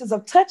consequences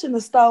of touching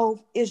the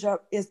stove is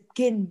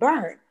getting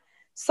burned.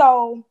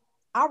 So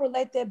I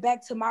relate that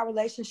back to my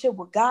relationship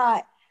with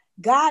God.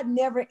 God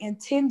never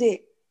intended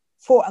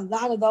for a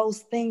lot of those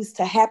things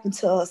to happen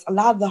to us, a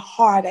lot of the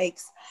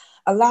heartaches,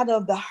 a lot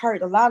of the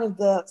hurt, a lot of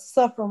the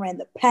suffering,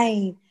 the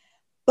pain.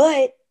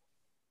 But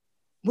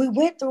we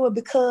went through it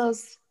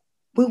because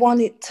we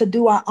wanted to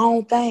do our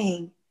own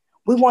thing.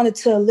 We wanted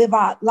to live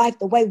our life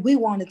the way we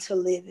wanted to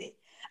live it.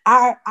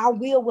 Our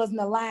will wasn't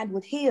aligned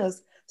with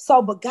his.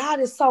 So, but God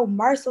is so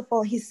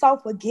merciful. He's so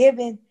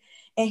forgiving,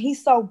 and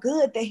he's so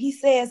good that he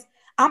says,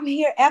 I'm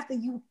here after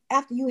you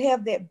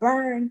have that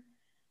burn.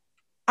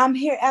 I'm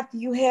here after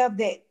you have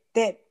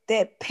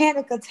that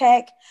panic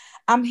attack.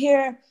 I'm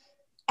here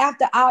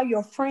after all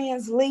your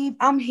friends leave.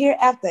 I'm here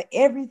after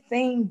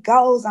everything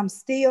goes. I'm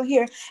still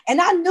here.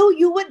 And I knew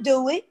you would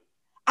do it.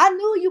 I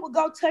knew you would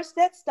go touch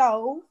that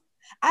stove.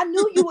 I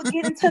knew you would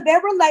get into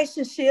that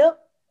relationship.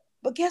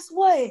 But guess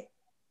what?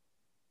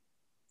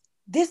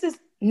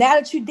 Now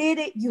that you did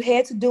it, you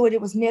had to do it.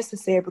 It was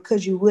necessary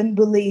because you wouldn't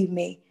believe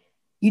me.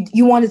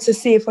 You wanted to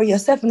see it for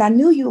yourself, and I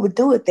knew you would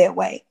do it that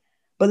way.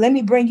 But let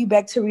me bring you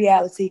back to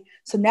reality.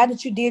 So now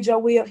that you did your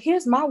will,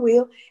 here's my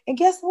will. And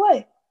guess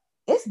what?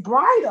 It's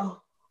brighter.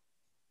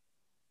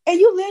 And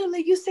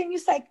you say,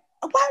 why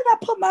did I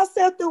put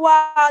myself through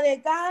all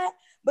that, God?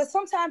 But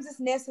sometimes it's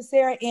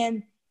necessary.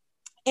 And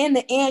in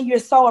the end, you're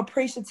so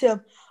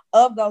appreciative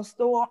of those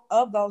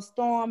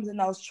storms and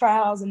those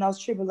trials and those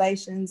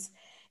tribulations.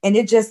 And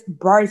it just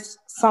births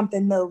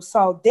something new.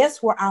 So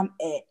that's where I'm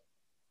at.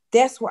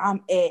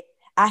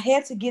 I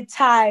had to get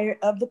tired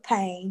of the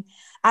pain.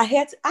 I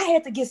had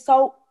to get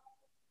so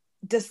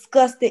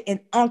disgusted and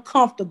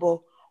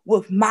uncomfortable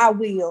with my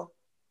will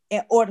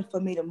in order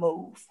for me to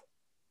move.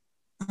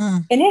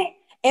 And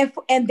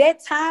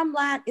that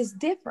timeline is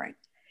different.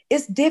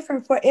 It's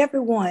different for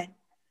everyone.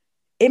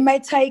 It may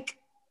take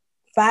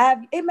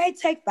 5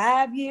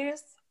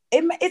 years.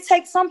 It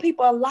takes some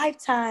people a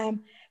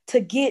lifetime to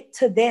get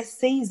to that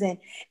season.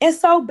 And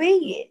so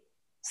be it.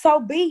 so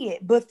be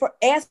it. But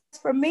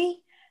for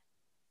me,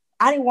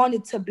 I didn't want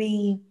it to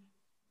be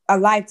a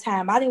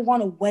lifetime. I didn't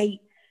want to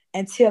wait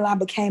until I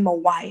became a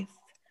wife.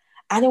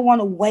 I didn't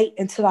want to wait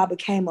until I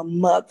became a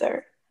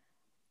mother.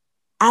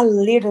 I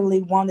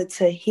literally wanted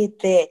to hit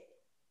that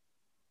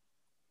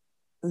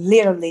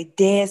literally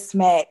dead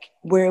smack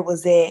where it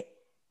was at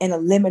and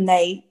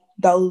eliminate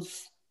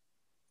those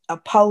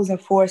opposing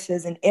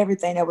forces and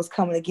everything that was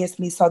coming against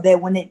me, so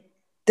that when it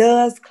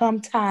does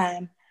come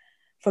time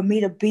for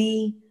me to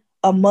be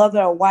a mother,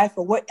 a wife,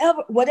 or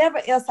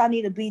whatever else I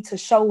need to be to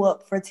show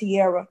up for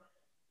Tierra,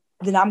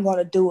 then I'm going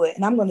to do it.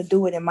 And I'm going to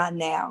do it in my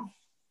now.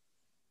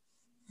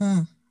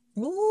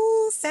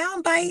 Ooh,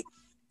 soundbite.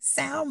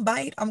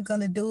 I'm going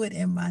to do it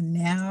in my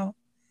now.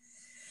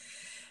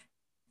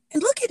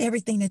 And look at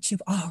everything that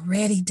you've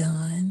already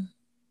done.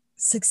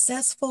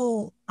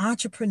 Successful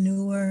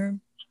entrepreneur,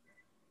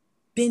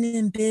 been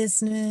in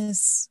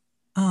business,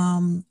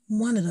 one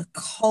of the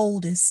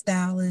coldest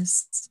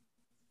stylists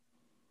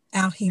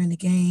out here in the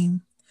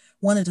game,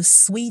 one of the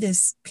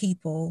sweetest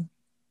people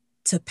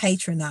to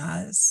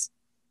patronize.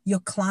 Your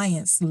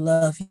clients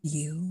love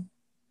you.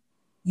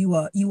 You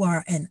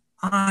are an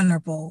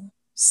honorable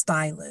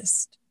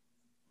stylist.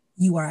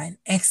 You are an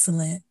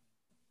excellent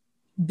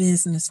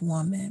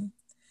businesswoman.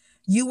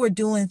 You were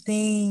doing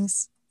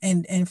things,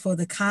 and for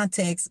the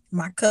context,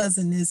 my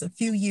cousin is a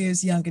few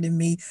years younger than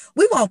me.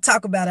 We won't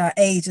talk about our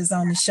ages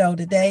on the show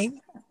today,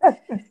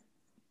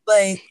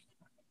 but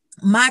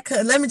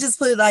let me just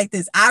put it like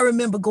this. I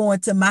remember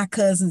going to my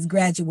cousin's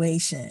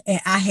graduation,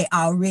 and I had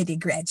already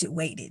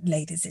graduated,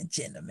 ladies and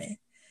gentlemen,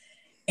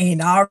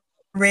 and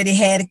already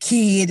had a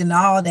kid and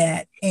all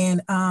that.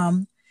 And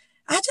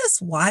I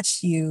just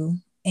watched you,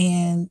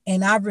 and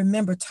I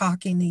remember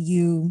talking to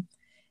you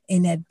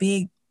in that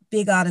big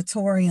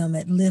auditorium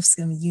at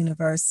Lipscomb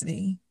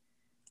University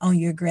on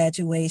your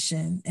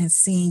graduation, and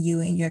seeing you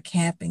in your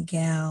cap and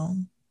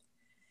gown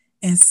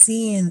and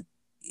seeing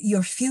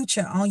your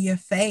future on your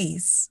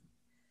face.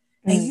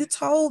 And you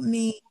told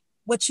me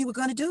what you were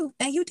going to do,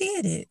 and you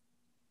did it.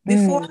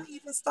 Before I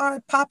even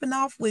started popping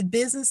off with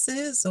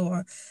businesses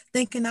or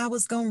thinking I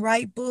was going to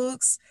write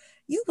books,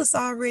 you was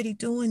already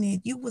doing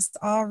it. You was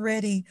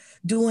already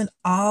doing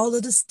all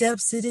of the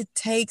steps that it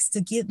takes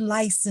to get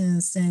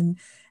licensed and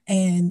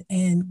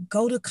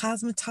go to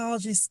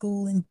cosmetology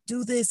school and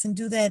do this and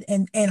do that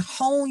and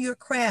hone your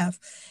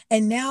craft.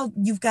 And now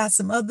you've got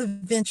some other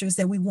ventures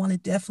that we want to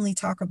definitely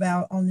talk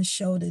about on the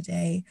show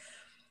today.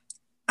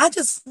 I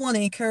just want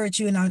to encourage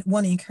you, and I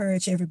want to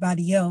encourage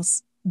everybody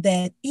else,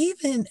 that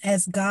even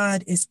as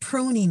God is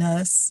pruning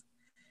us,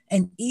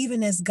 and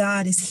even as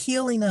God is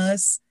healing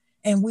us,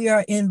 and we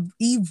are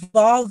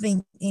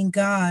evolving in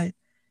God,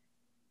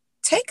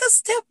 take a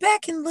step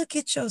back and look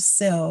at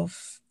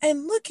yourself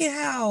and look at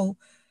how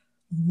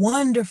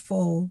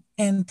wonderful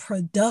and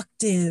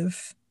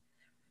productive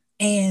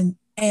and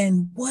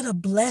what a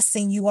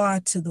blessing you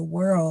are to the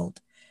world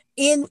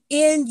in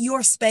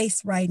your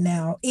space right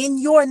now, in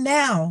your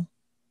now.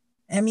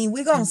 I mean,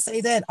 we're going to say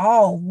that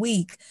all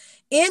week.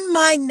 In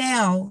my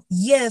now,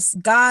 yes,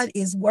 God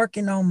is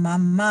working on my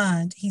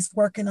mind. He's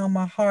working on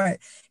my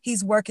heart.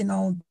 He's working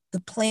on the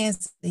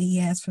plans that he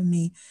has for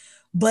me.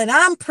 But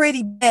I'm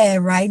pretty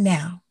bad right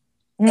now.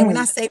 And when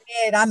I say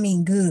bad, I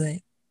mean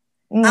good.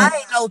 I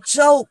ain't no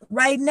joke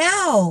right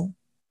now.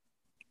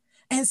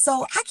 And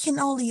so I can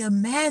only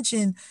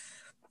imagine,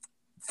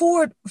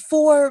 for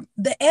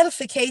the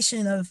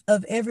edification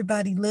of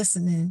everybody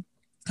listening,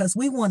 because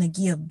we want to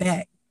give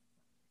back.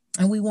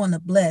 And we want to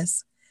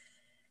bless.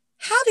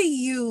 How do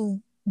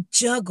you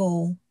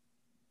juggle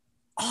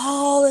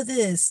all of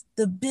this,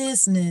 the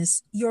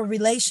business, your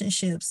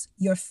relationships,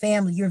 your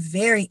family? You're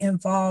very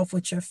involved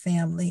with your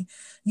family.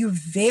 You're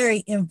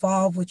very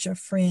involved with your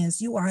friends.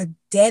 You are a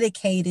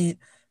dedicated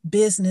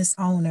business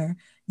owner.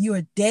 You're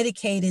a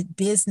dedicated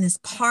business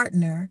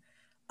partner.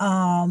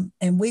 And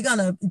we're going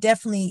to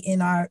definitely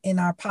in our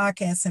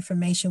podcast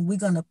information, we're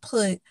going to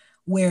put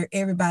where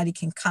everybody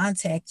can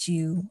contact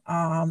you,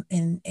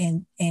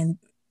 and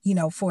you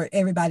know, for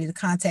everybody to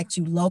contact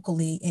you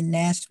locally in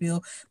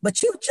Nashville.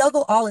 But you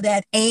juggle all of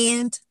that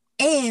and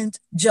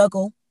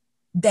juggle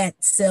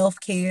that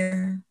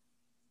self-care,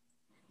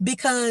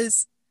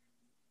 because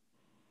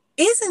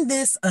isn't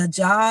this a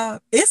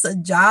job? It's a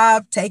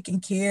job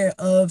taking care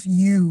of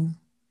you.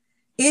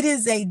 It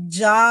is a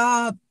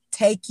job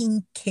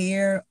taking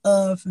care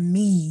of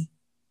me.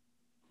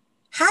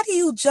 How do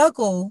you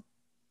juggle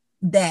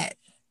that?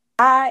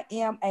 I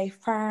am a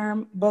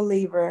firm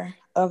believer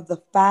of the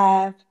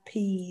 5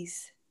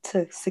 P's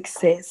to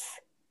success: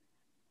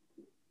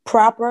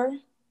 proper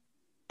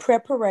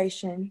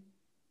preparation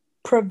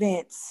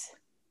prevents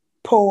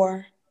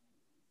poor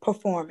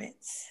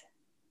performance.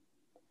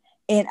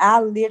 And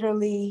I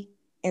literally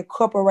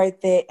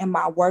incorporate that in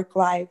my work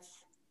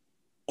life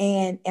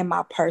and in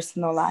my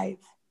personal life.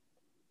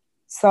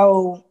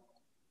 So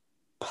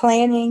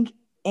planning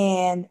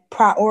and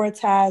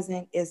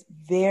prioritizing is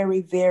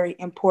very, very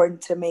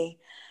important to me.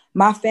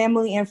 My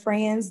family and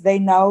friends, they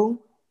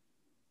know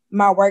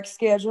my work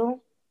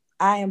schedule.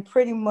 I am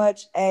pretty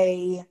much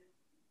a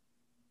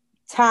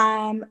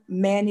time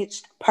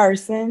managed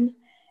person,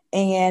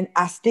 and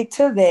I stick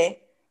to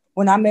that.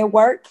 When I'm at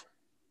work,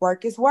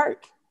 work is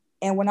work.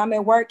 And when I'm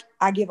at work,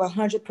 I give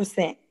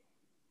 100%.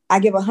 I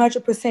give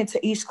 100%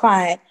 to each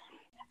client.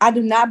 I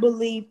do not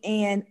believe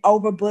in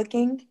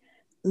overbooking.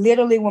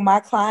 Literally, when my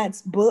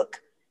clients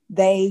book,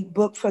 they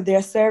book for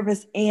their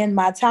service and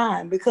my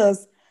time,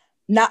 because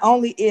not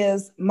only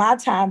is my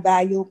time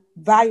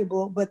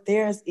valuable, but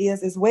theirs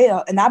is as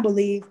well. And I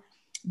believe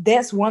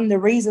that's one of the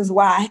reasons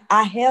why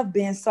I have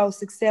been so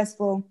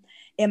successful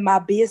in my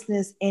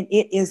business, and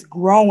it is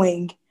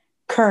growing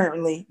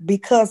currently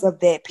because of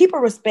that. People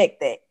respect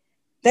that.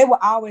 They will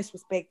always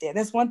respect that.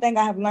 That's one thing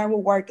I have learned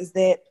with work, is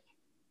that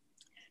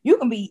you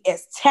can be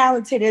as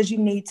talented as you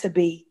need to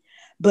be,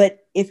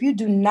 but if you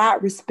do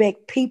not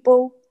respect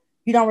people,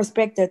 you don't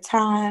respect their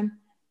time,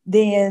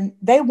 then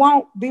they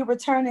won't be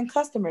returning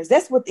customers.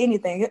 That's with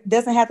anything. It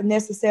doesn't have to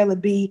necessarily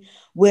be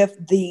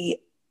with the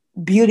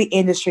beauty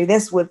industry.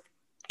 That's with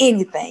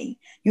anything.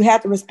 You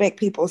have to respect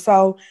people.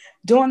 So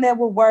doing that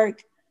with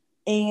work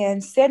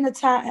and setting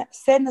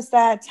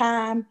aside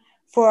time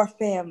for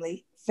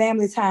family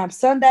time.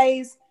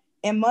 Sundays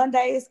and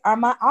Mondays are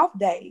my off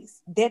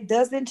days. That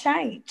doesn't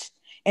change.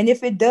 And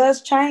if it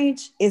does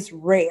change, it's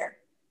rare,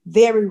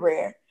 very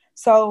rare.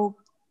 So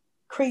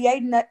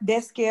creating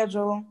that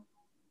schedule,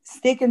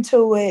 sticking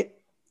to it,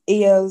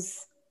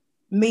 is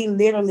me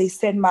literally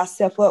setting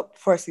myself up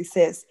for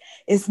success.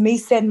 It's me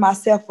setting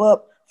myself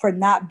up for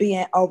not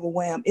being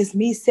overwhelmed. It's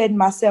me setting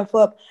myself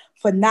up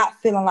for not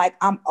feeling like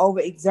I'm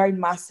overexerting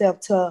myself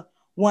to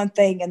one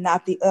thing and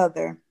not the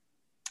other.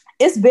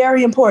 It's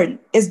very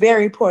important. It's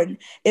very important,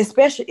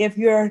 especially if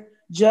you're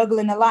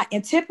juggling a lot.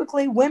 And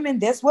typically women,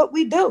 that's what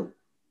we do.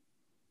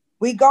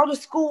 We go to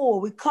school,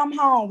 we come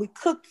home, we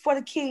cook for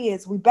the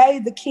kids, we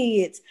bathe the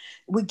kids,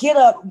 we get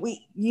up,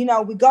 we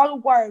go to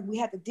work, we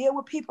have to deal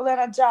with people at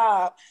our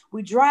job,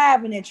 we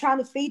driving and trying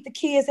to feed the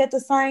kids at the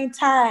same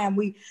time,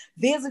 we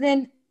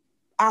visiting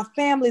our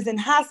families in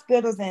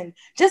hospitals and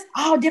just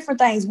all different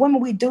things. Women,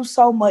 we do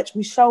so much,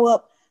 we show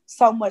up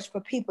so much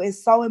for people.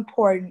 It's so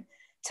important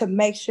to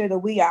make sure that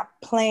we are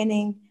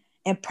planning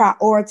and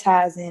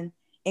prioritizing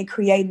and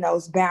creating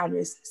those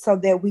boundaries so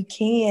that we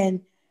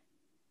can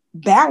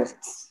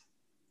balance.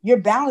 You're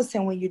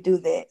balancing when you do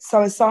that.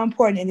 So it's so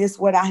important. And it's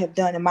what I have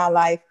done in my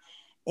life.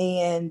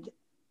 And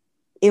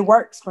it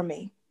works for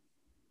me.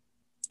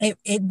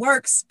 It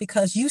works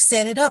because you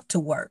set it up to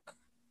work.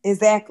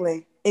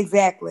 Exactly.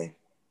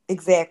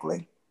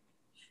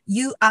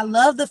 I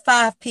love the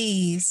 5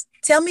 P's.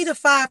 Tell me the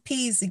 5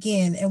 P's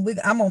again. And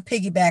I'm going to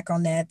piggyback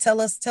on that. Tell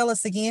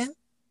us again.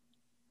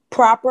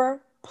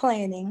 Proper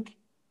planning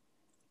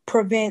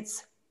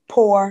prevents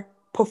poor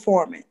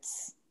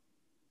performance.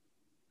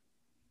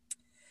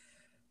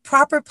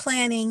 Proper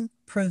planning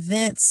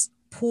prevents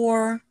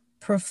poor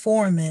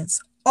performance.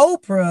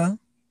 Oprah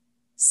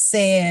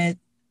said,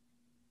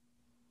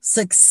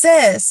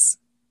 success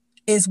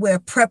is where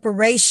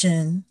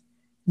preparation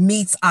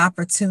meets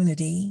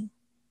opportunity.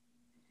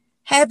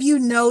 Have you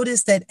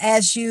noticed that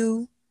as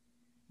you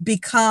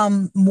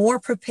become more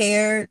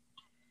prepared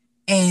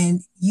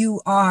and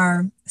you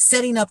are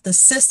setting up the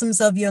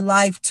systems of your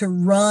life to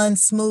run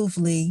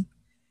smoothly,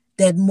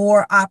 that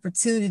more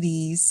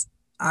opportunities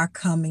are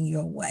coming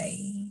your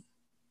way?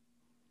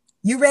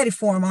 You ready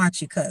for them, aren't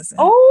you, cousin?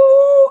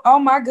 Oh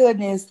my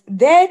goodness.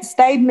 That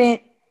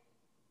statement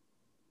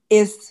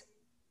is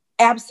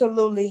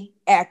absolutely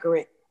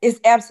accurate. It's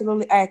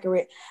absolutely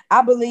accurate.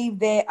 I believe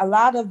that a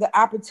lot of the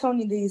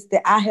opportunities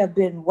that I have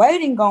been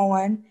waiting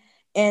on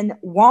and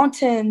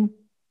wanting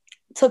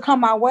to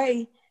come my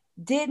way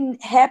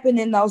didn't happen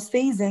in those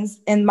seasons,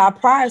 in my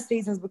prior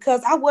seasons,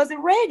 because I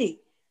wasn't ready.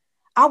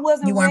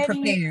 You weren't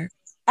prepared.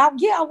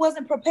 I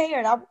wasn't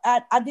prepared.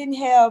 I didn't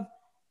have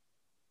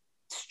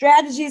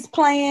strategies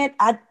planned.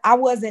 I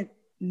wasn't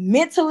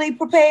mentally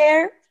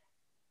prepared.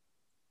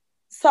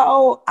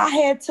 So I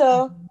had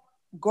to,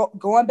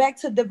 going back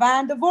to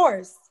divine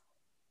divorce,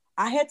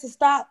 I had to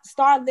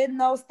start letting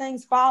those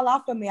things fall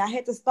off of me. I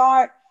had to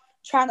start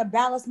trying to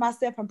balance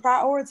myself and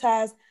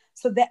prioritize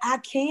so that I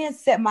can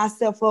set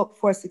myself up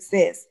for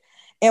success.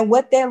 And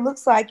what that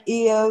looks like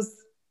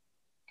is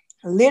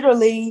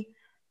literally,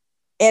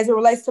 as it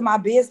relates to my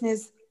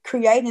business,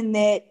 creating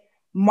that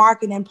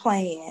marketing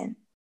plan,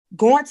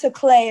 going to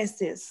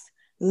classes,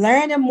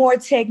 learning more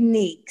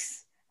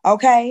techniques,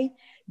 okay?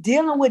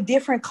 Dealing with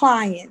different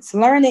clients,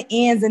 learning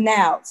ins and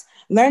outs,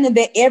 learning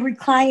that every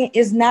client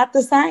is not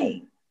the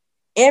same.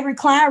 Every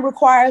client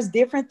requires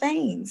different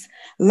things,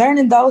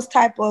 learning those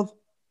type of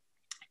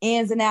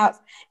ins and outs.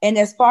 And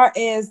as far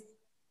as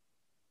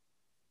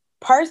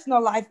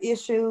personal life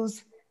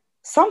issues,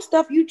 some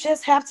stuff you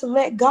just have to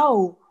let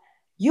go.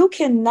 You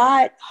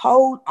cannot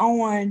hold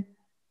on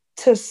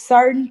to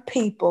certain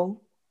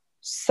people,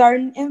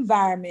 certain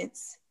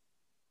environments,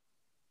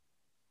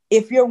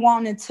 if you're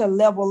wanting to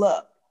level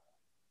up.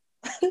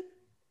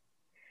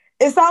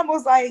 It's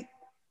almost like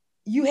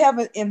you have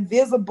an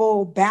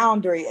invisible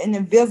boundary, an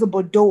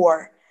invisible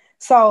door.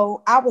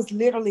 So I was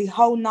literally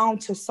holding on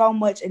to so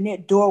much and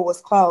that door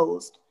was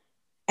closed.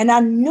 And I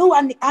knew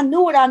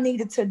what I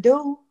needed to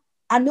do.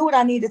 I knew what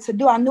I needed to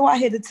do. I knew I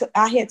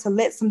had to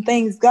let some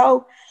things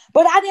go,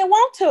 but I didn't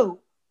want to.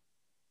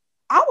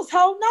 I was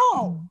holding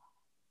on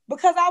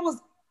because I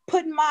was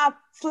putting my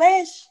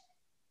flesh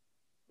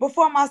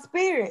before my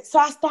spirit. So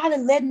I started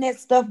letting that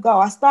stuff go.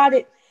 I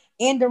started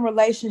ending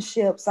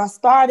relationships. I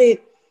started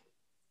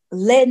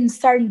letting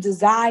certain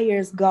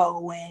desires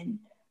go and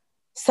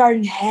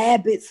certain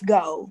habits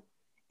go.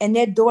 And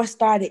that door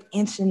started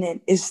inching in.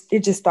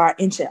 It just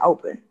started inching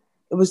open.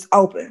 It was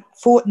open.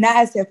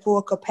 Now it's at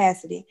full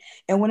capacity.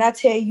 And when I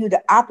tell you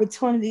the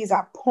opportunities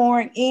are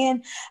pouring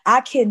in,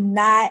 I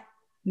cannot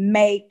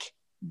make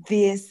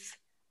this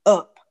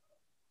up.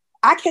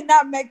 I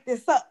cannot make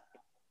this up.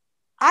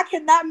 I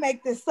cannot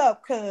make this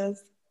up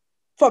because,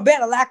 for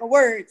better lack of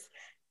words,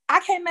 I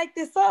can't make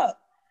this up.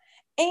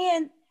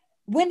 And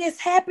when it's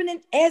happening,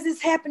 as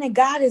it's happening,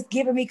 God is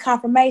giving me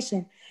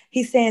confirmation.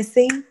 He's saying,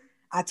 see,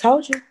 I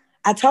told you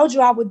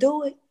I would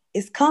do it.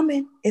 It's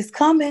coming. It's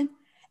coming.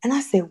 And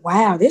I said,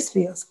 wow, this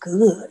feels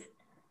good.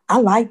 I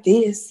like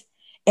this.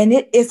 And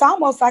it's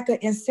almost like an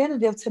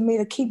incentive to me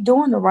to keep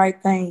doing the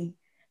right thing,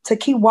 to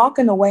keep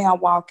walking the way I'm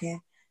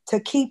walking, to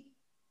keep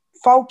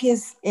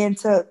focused and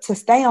to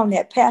stay on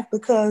that path,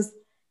 because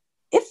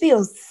it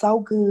feels so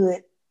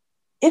good.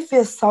 It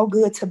feels so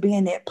good to be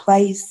in that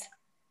place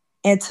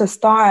and to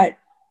start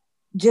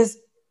just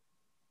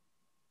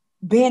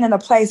being in a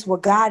place where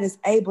God is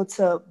able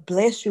to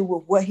bless you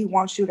with what he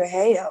wants you to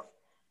have.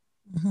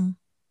 Mm-hmm.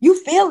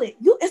 You feel it.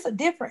 It's a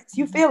difference.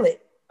 You feel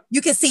it.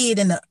 You can see it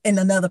in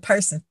another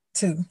person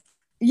too.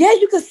 Yeah,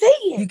 you can see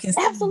it. You can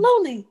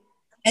absolutely.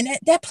 And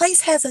that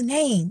place has a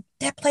name.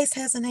 That place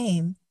has a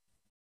name.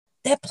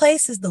 That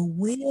place is the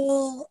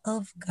will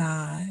of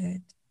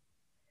God.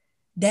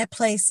 That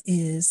place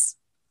is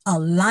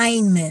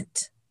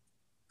alignment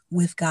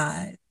with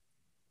God,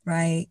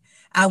 right?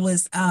 I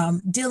was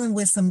dealing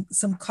with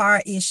some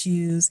car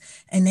issues,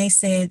 and they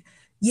said,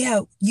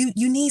 yeah,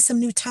 you need some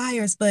new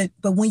tires, but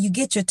when you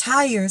get your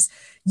tires,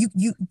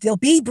 they'll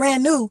be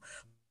brand new,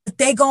 but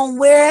they're gonna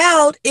wear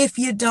out if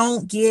you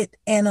don't get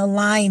an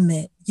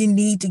alignment. You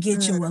need to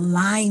get your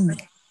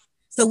alignment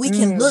so we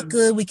can look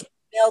good, we can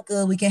smell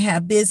good, we can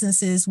have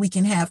businesses, we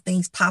can have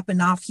things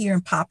popping off here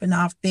and popping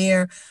off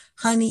there.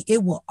 Honey,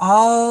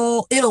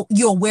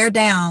 you'll wear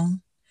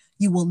down.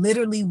 You will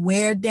literally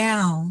wear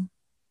down,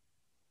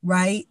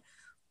 right?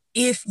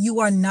 If you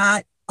are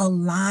not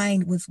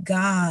aligned with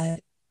God.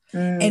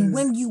 And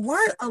when you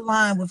weren't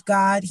aligned with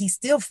God, he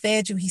still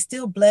fed you, he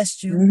still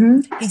blessed you,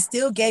 mm-hmm. He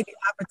still gave you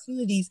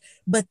opportunities,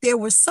 but there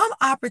were some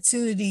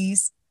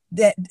opportunities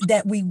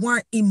that we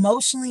weren't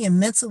emotionally and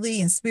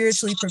mentally and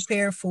spiritually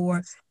prepared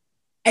for.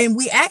 And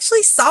we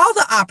actually saw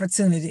the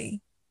opportunity.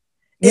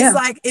 Yeah.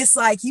 It's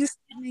like you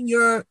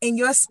sitting in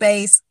your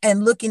space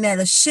and looking at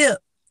a ship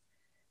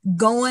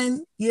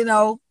going,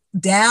 down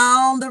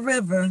the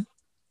river,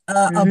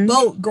 mm-hmm. a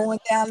boat going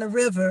down the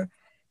river,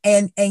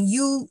 and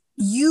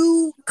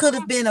you could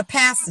have been a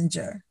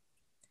passenger.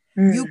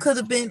 You could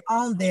have been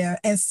on there.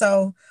 And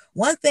so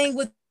one thing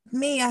with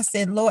me, I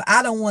said, Lord,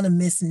 I don't want to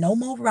miss no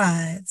more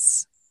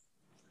rides.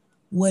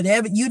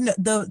 Whatever,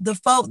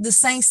 the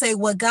saints say,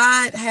 what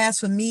God has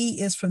for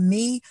me is for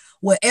me.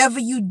 Whatever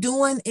you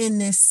doing in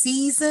this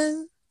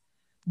season,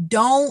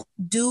 don't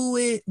do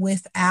it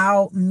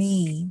without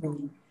me.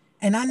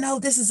 And I know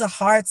this is a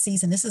hard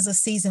season. This is a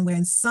season where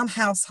in some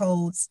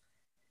households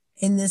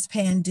in this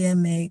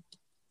pandemic,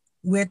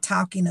 we're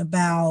talking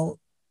about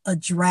a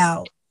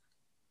drought.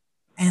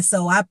 And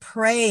so I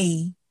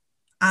pray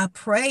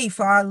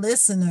for our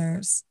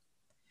listeners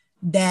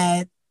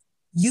that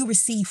you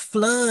receive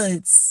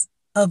floods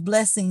of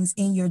blessings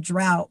in your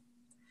drought,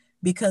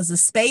 because the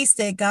space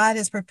that God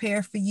has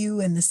prepared for you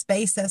and the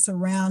space that's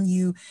around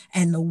you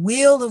and the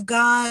will of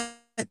God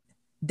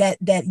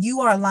that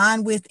you are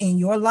aligned with in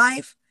your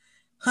life,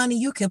 honey,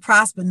 you can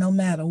prosper no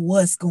matter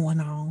what's going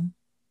on.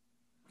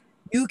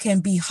 You can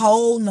be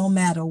whole no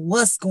matter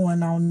what's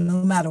going on,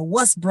 no matter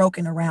what's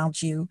broken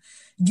around you.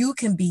 You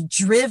can be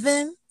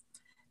driven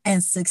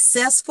and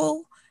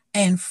successful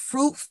and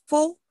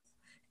fruitful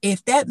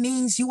if that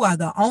means you are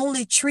the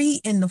only tree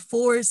in the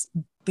forest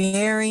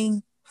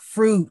bearing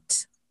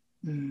fruit.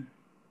 And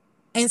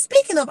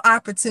speaking of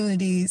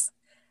opportunities,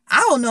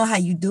 I don't know how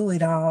you do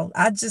it all.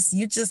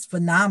 You're just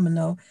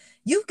phenomenal.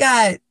 You've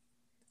got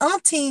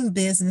umpteen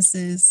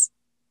businesses.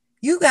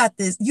 You've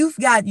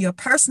got your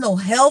personal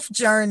health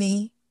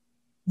journey.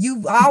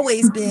 You've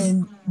always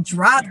been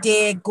drop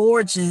dead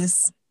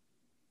gorgeous.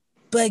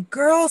 But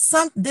girl,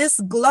 this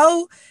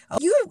glow,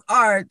 you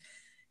are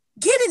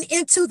getting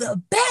into the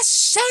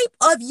best shape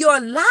of your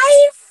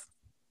life.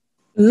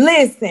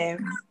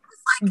 Listen,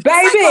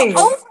 baby,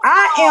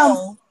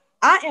 I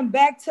am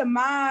back to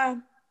my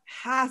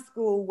high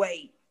school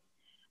weight.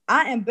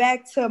 I am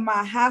back to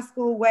my high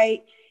school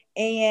weight,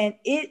 and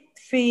it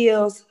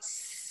feels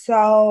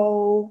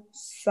so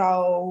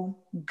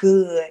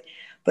good.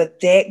 But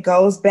that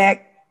goes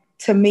back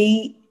to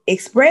me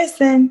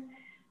expressing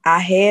I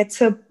had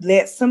to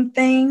let some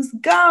things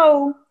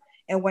go.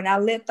 And when I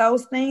let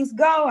those things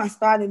go, I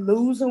started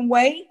losing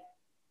weight.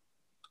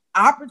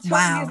 Opportunities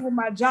Wow. when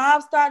my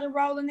job started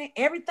rolling in,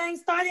 everything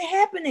started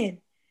happening.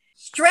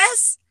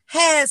 Stress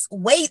has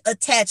weight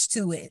attached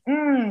to it.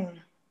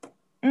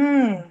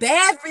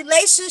 Bad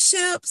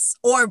relationships,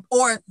 or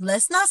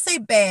let's not say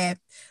bad,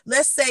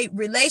 let's say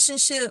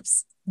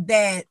relationships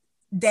that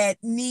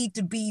need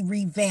to be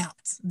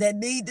revamped, that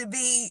need to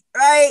be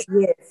right.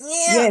 Yes.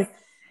 Yeah, Yes.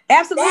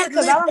 Absolutely.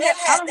 Because I that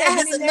don't have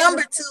has any a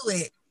number negative. to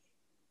it.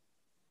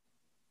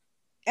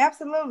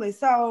 Absolutely.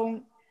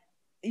 So,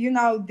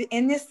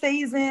 in this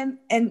season,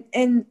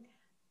 and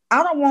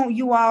I don't want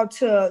you all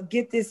to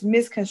get this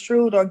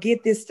misconstrued or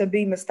get this to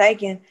be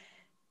mistaken.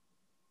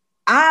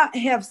 I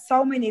have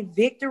so many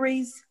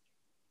victories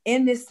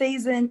in this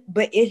season,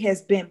 but it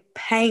has been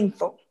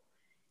painful,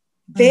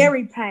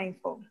 very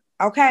painful.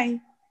 Okay.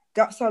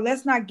 So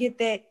let's not get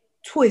that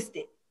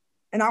twisted.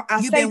 And I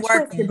You've say been twisted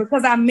working.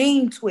 because I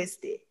mean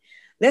twisted.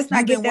 Let's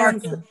not You've get been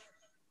that. working.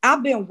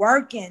 I've been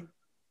working.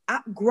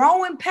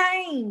 Growing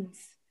pains,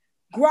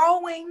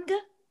 growing,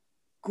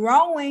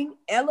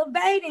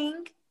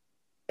 elevating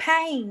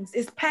pains.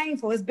 It's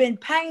painful. It's been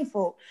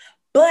painful,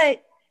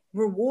 but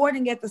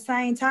rewarding at the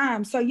same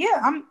time. So yeah,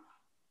 I'm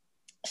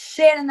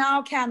shedding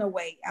all kind of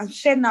weight. I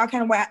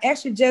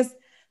actually just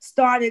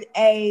started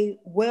a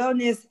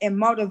wellness and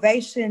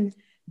motivation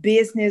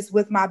business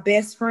with my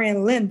best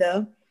friend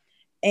Linda,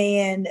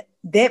 and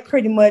that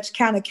pretty much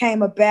kind of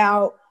came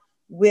about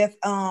with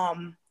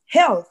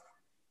health.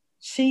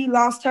 She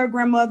lost her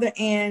grandmother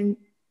in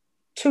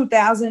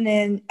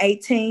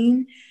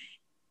 2018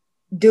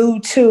 due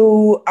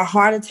to a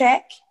heart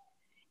attack,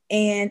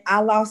 and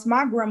I lost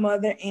my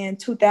grandmother in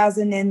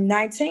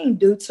 2019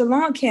 due to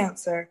lung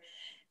cancer.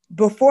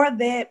 Prior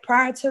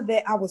to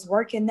that, I was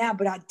working now,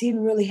 but I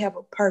didn't really have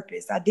a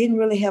purpose. I didn't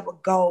really have a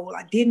goal.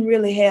 I didn't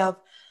really have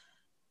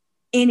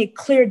any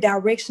clear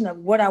direction of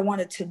what I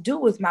wanted to do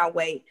with my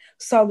weight.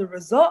 So the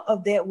result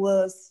of that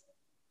was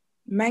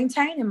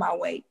maintaining my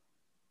weight,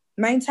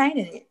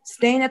 maintaining it,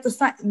 staying at the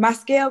same, my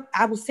scale.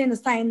 I was seeing the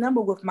same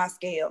number with my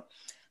scale.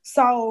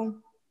 So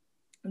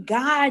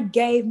God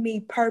gave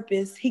me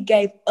purpose. He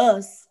gave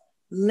us,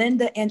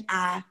 Linda and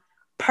I,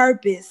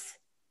 purpose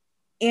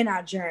in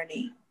our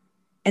journey.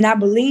 And I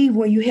believe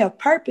when you have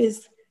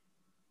purpose,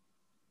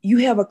 you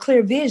have a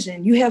clear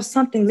vision. You have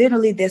something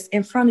literally that's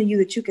in front of you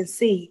that you can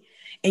see.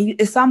 And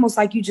it's almost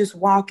like you just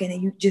walking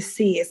and you just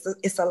see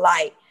it's a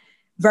light,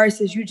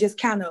 versus you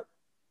just kind of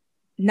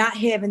not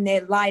having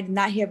that light and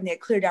not having that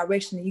clear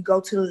direction. And you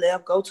go to the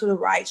left, go to the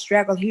right,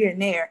 straggle here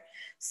and there.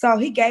 So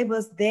he gave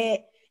us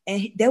that.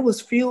 And that was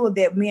fuel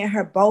that me and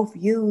her both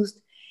used.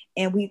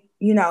 And we,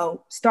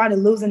 started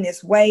losing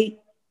this weight,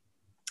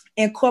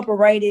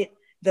 incorporated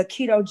the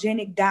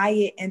ketogenic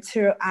diet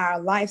into our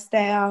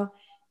lifestyle,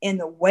 and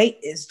the weight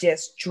is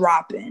just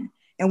dropping.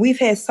 And we've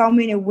had so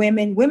many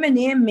women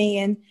and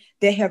men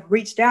that have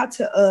reached out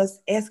to us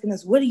asking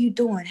us, what are you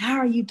doing? How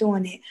are you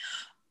doing it?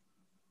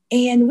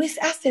 And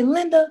I said,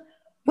 Linda,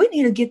 we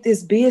need to get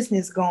this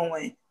business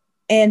going.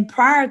 And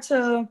prior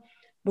to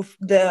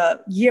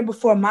the year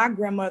before my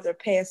grandmother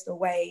passed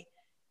away,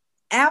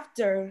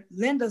 after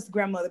Linda's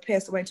grandmother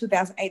passed away in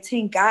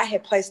 2018, God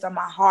had placed on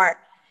my heart.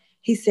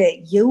 He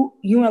said, you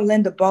and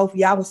Linda both,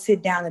 y'all will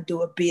sit down and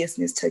do a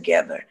business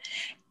together.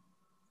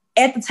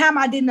 At the time,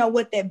 I didn't know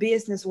what that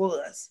business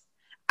was.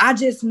 I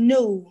just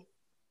knew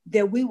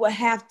that we would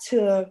have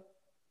to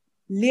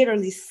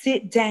literally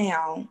sit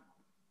down,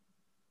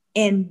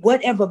 and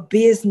whatever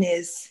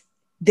business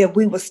that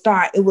we would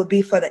start, it would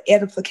be for the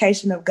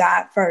edification of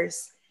God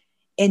first.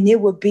 And it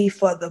would be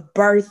for the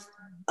birth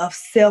of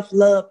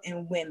self-love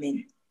in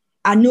women.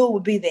 I knew it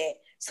would be that.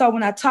 So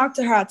when I talked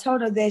to her, I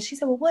told her that. She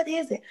said, well, what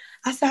is it?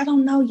 I said, I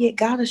don't know yet.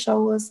 God will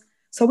show us.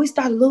 So we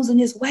started losing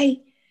this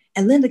weight.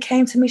 And Linda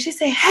came to me. She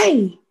said,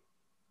 hey,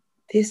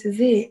 this is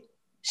it.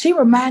 She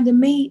reminded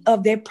me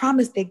of that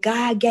promise that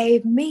God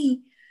gave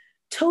me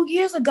 2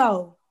 years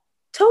ago.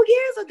 2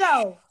 years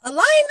ago.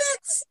 Alignment.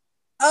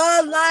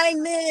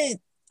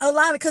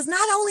 Because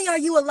not only are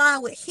you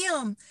aligned with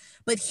him,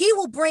 but he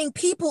will bring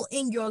people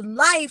in your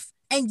life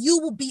and you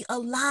will be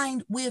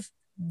aligned with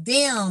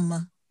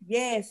them.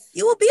 Yes.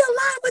 You will be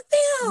aligned with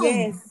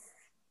them.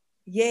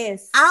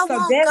 Yes. I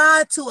want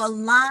God to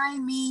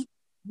align me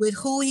with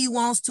who he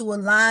wants to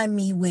align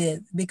me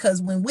with.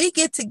 Because when we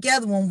get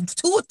together, when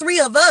 2 or 3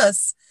 of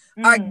us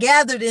are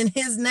gathered in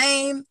his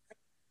name,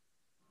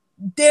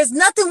 there's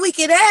nothing we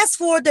could ask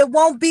for that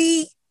won't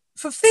be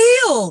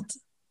fulfilled.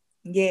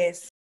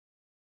 Yes.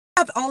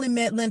 I've only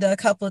met Linda a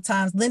couple of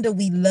times. Linda,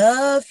 we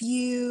love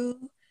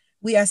you.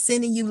 We are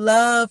sending you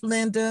love,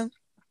 Linda.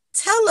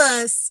 Tell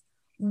us,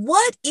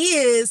 what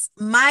is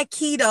My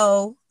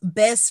Keto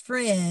Best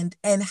Friend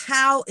and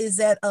how is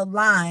that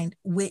aligned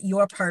with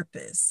your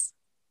purpose?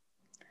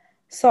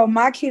 So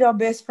My Keto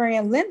Best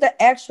Friend,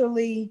 Linda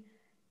actually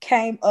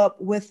came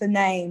up with the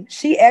name.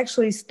 She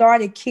actually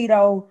started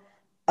keto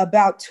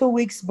about 2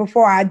 weeks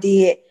before I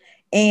did.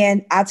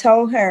 And I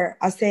told her,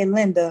 I said,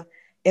 Linda,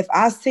 if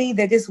I see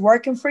that it's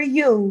working for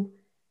you,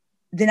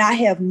 then I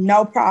have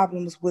no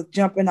problems with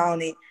jumping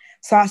on it.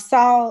 So I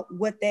saw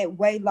what that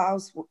weight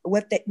loss,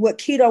 what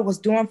keto was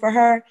doing for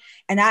her,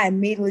 and I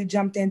immediately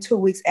jumped in 2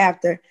 weeks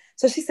after.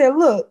 So she said,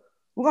 "Look,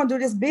 we're gonna do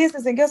this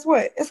business, and guess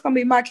what? It's gonna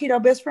be my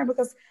keto best friend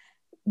because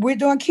we're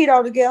doing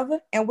keto together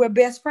and we're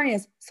best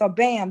friends." So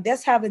bam,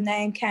 that's how the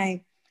name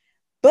came.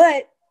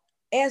 But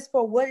as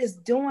for what it's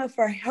doing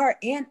for her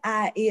and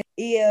I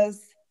is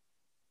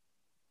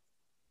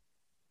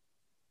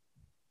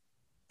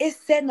it's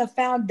setting a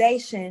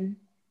foundation.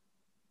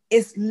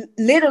 It's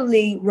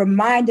literally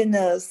reminding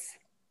us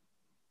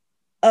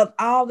of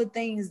all the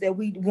things that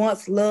we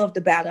once loved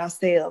about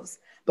ourselves.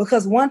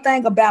 Because one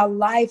thing about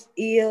life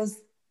is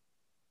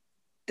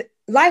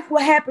life will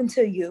happen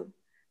to you.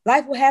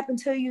 Life will happen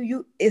to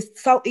you.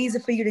 It's so easy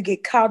for you to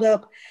get caught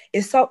up.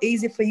 It's so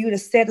easy for you to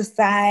set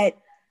aside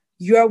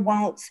your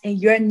wants and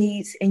your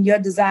needs and your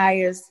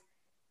desires,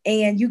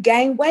 and you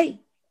gain weight.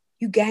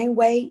 You gain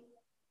weight.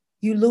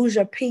 You lose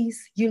your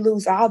peace. You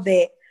lose all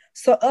that.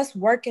 So us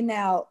working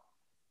out,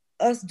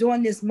 us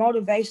doing this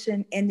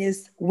motivation and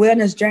this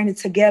wellness journey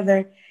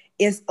together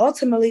is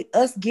ultimately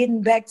us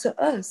getting back to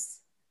us.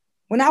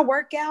 When I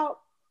work out,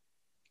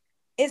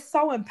 it's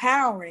so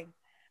empowering.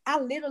 I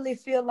literally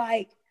feel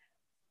like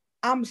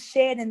I'm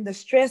shedding the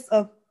stress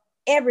of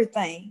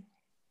everything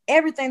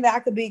that I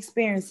could be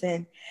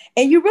experiencing.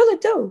 And you really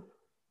do.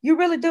 You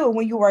really do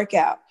when you work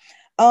out.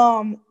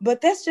 But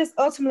that's just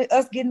ultimately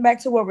us getting back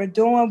to what we're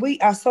doing. We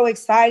are so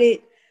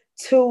excited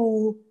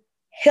to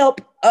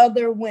help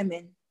other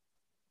women.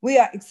 We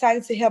are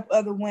excited to help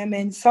other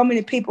women. So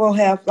many people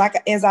have,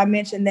 like, as I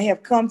mentioned, they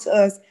have come to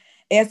us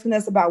asking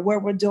us about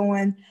what we're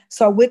doing.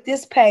 So with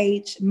this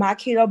page, My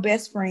Keto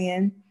Best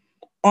Friend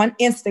on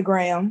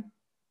Instagram,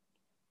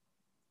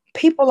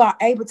 people are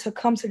able to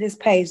come to this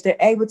page. They're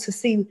able to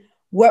see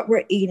what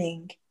we're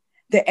eating.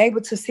 They're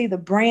able to see the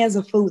brands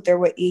of food that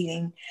we're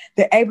eating.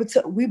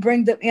 We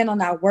bring them in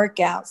on our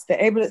workouts.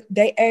 They're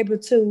able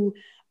to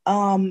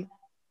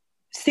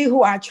see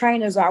who our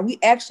trainers are. We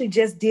actually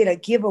just did a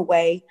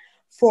giveaway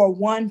for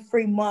 1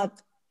 free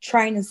month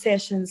training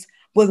sessions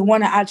with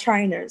one of our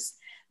trainers.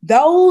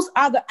 Those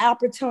are the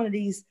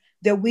opportunities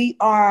that we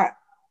are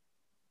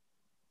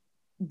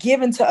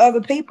giving to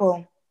other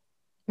people.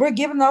 We're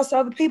giving those to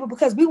other people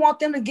because we want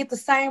them to get the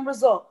same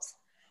results.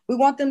 We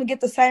want them to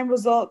get the same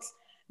results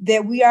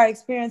that we are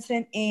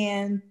experiencing.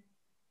 And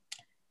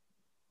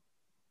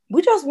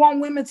we just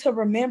want women to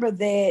remember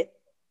that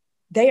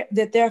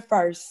they're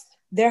first.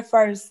 They're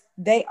first.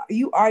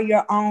 You are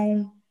your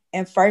own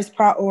and first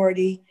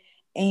priority.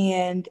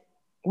 And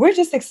we're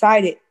just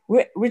excited.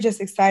 We're just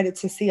excited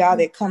to see all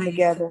that come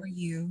together. For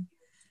you.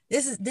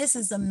 This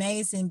is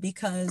amazing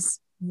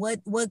because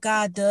what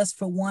God does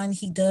for one,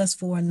 he does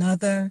for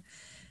another.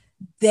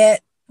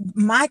 That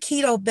My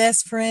Keto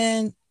Best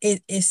Friend,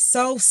 it is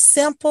so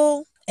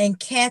simple and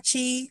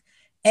catchy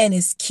and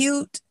it's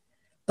cute,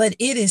 but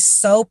it is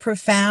so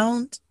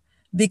profound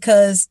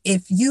because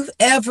if you've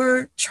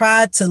ever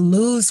tried to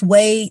lose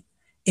weight,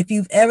 if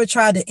you've ever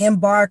tried to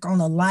embark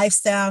on a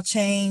lifestyle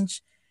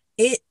change,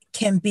 it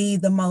can be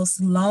the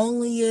most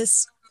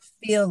loneliest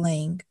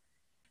feeling.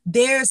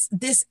 There's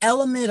this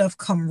element of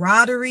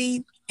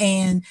camaraderie.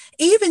 And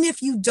even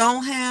if you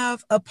don't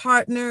have a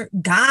partner,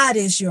 God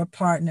is your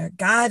partner.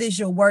 God is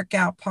your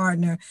workout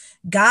partner.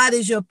 God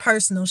is your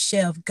personal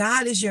chef.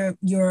 God is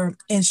your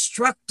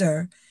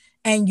instructor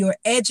and your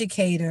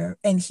educator.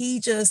 And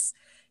he's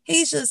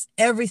just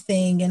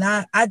everything. And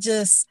I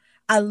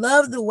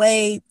love the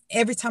way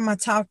every time I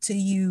talk to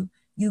you,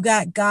 you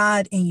got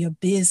God in your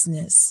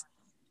business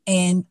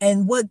and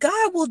what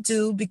God will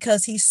do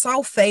because he's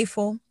so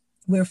faithful.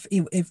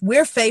 If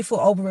we're faithful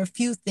over a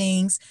few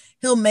things,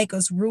 he'll make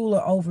us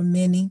ruler over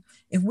many.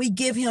 If we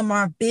give him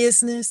our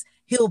business,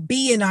 he'll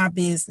be in our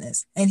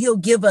business and he'll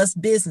give us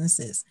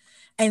businesses.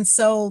 And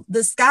so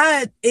the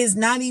sky is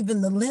not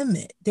even the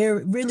limit.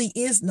 There really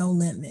is no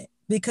limit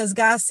because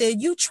God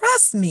said, you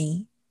trust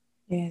me.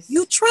 Yes.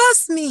 You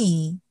trust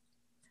me.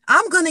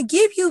 I'm going to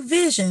give you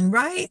vision,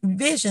 right?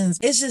 Visions.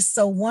 It's just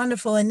so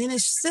wonderful. And then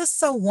it's just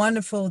so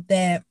wonderful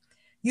that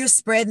you're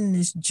spreading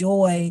this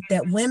joy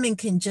that women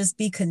can just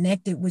be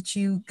connected with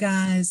you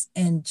guys.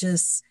 And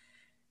just,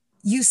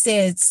 you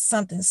said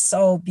something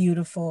so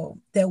beautiful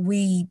that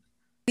we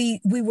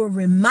were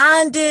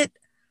reminded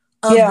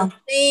of the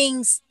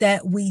things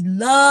that we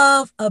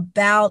love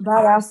about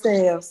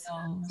ourselves.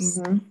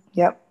 Mm-hmm.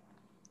 Yep.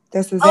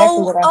 That's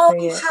exactly what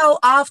I said. How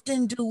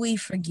often do we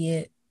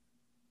forget?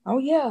 Oh,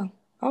 yeah.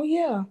 Oh,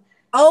 yeah.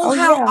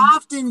 How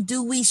often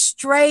do we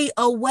stray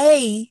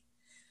away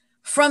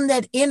from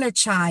that inner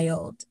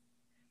child,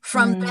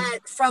 from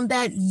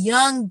that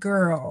young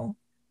girl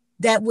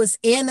that was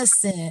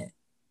innocent?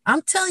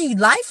 I'm telling you,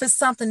 life is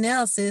something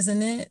else,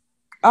 isn't it?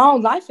 Oh,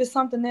 life is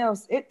something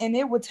else.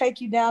 It will take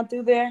you down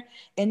through there,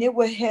 and it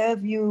will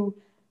have you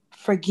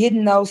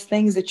forgetting those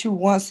things that you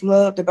once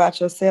loved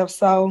about yourself.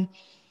 So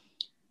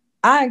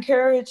I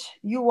encourage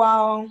you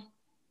all,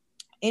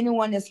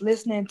 anyone that's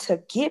listening,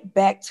 to get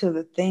back to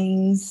the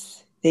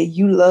things that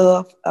you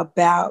love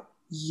about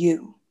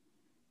you.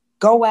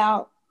 Go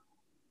out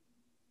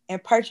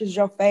and purchase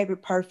your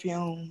favorite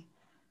perfume.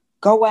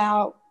 Go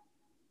out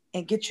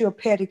and get you a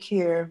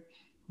pedicure,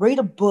 read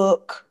a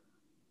book,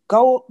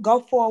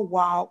 go for a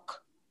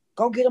walk,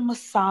 go get a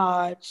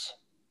massage,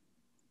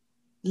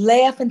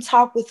 laugh and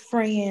talk with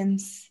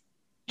friends,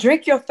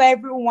 drink your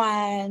favorite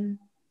wine,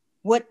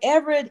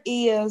 whatever it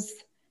is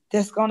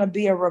that's going to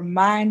be a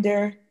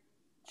reminder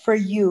for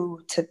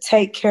you to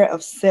take care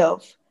of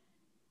self.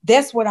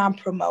 That's what I'm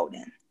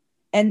promoting.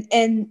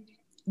 And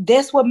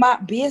that's what my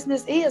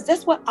business is.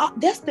 That's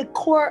the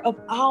core of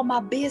all my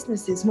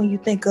businesses when you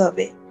think of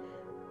it.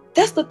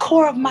 That's the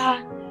core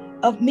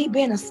of me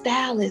being a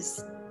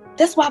stylist.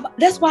 That's why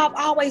I've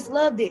always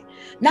loved it.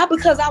 Not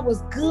because I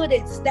was good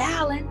at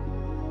styling,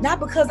 not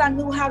because I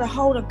knew how to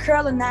hold a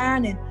curling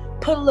iron and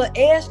put a little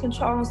edge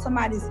control on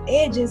somebody's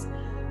edges,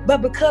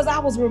 but because I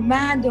was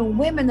reminding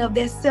women of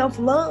their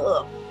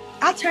self-love.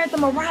 I turned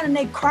them around and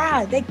they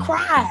cried. They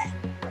cried.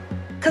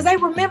 Because they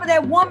remember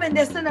that woman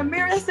that's in the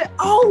mirror. They said,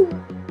 oh,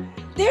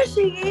 there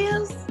she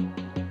is.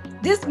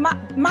 This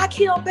my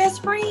kiddo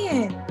best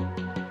friend.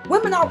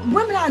 Women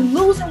are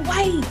losing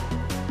weight.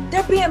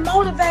 They're being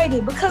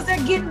motivated because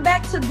they're getting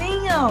back to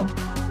them.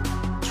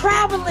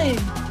 Traveling.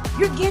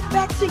 You're getting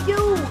back to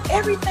you.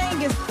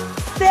 Everything is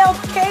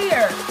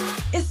self-care.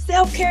 It's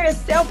self-care. It's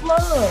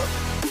self-love.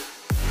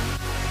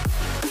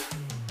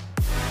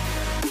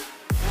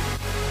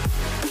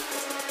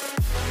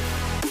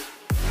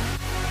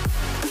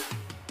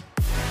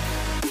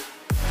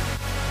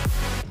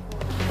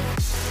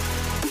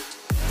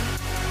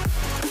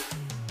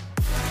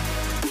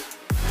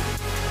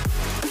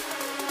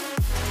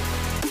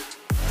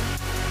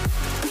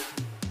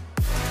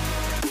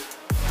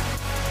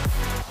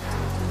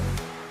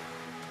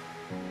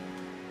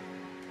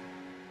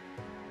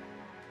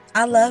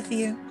 I love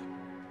you.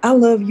 I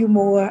love you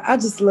more. I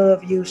just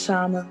love you,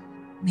 Shauna.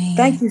 Man.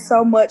 Thank you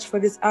so much for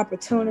this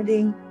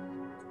opportunity.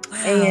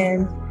 Wow.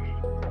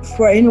 And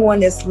for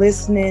anyone that's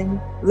listening,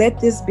 let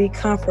this be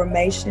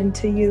confirmation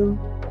to you.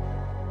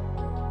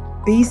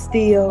 Be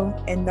still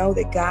and know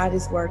that God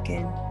is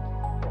working.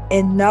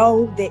 And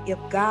know that if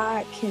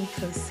God can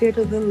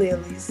consider the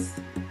lilies,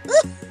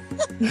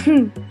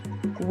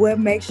 what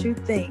makes you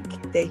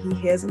think that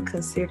he hasn't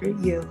considered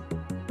you?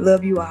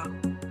 Love you all.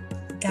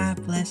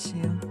 God bless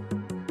you.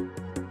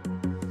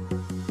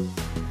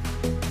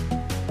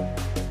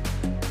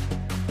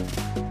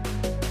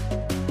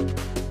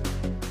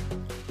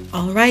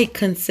 All right,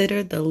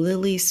 consider the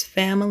Lilies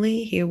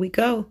family. Here we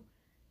go.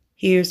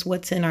 Here's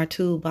what's in our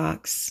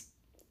toolbox.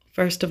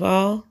 First of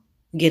all,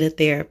 get a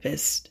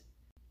therapist.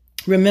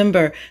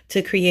 Remember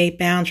to create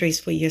boundaries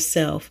for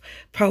yourself.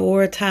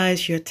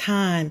 Prioritize your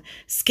time.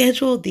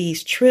 Schedule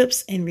these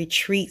trips and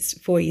retreats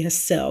for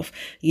yourself.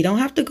 You don't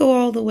have to go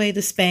all the way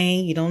to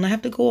Spain. You don't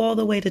have to go all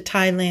the way to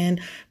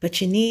Thailand, but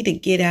you need to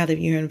get out of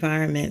your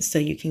environment so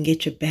you can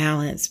get your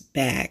balance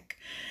back.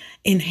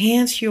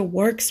 Enhance your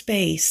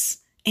workspace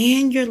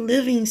and your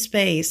living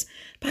space.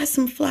 Buy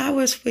some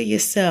flowers for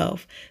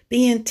yourself.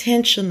 Be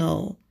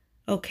intentional.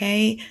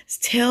 Okay,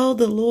 tell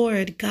the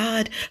Lord,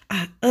 God,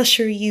 I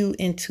usher you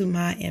into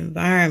my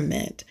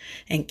environment,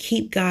 and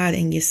keep God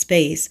in your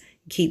space.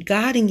 Keep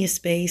God in your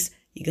space.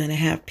 You're going to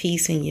have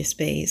peace in your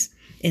space.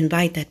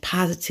 Invite that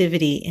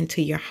positivity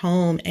into your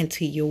home and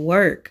to your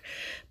work.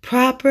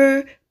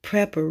 Proper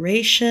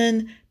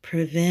preparation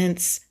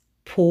prevents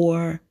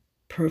poor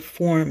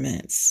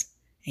performance.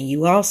 And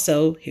you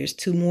also, here's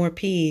 2 more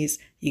P's,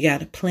 you got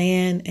to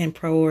plan and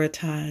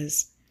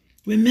prioritize.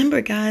 Remember,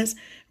 guys,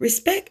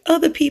 respect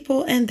other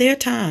people and their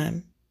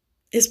time,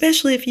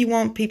 especially if you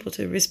want people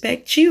to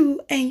respect you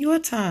and your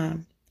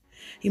time.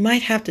 You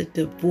might have to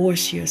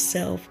divorce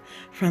yourself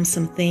from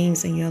some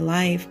things in your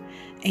life.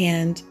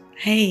 And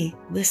hey,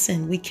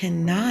 listen, we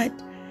cannot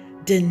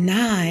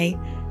deny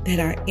that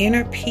our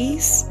inner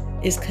peace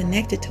is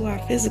connected to our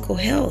physical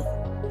health.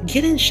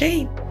 Get in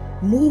shape,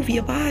 move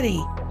your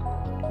body,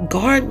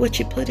 guard what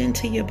you put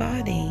into your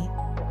body,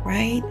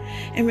 right?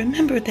 And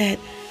remember that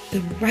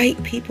the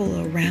right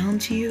people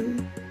around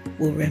you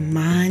will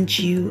remind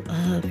you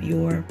of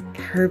your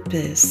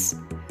purpose.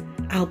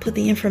 I'll put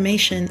the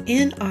information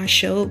in our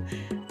show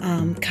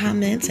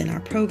comments and our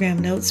program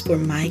notes for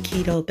My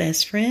Keto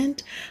Best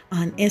Friend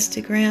on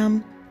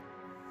Instagram,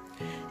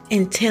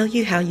 and tell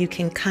you how you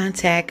can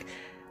contact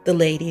the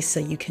ladies so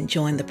you can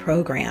join the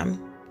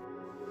program.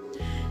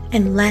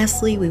 And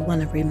lastly, we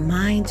want to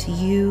remind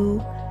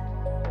you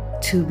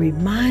to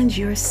remind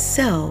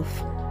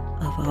yourself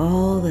of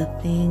all the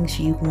things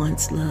you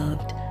once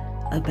loved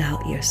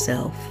about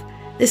yourself.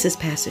 This is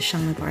Pastor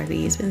Shauna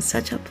Barbie. It's been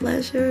such a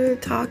pleasure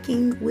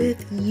talking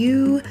with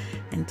you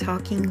and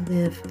talking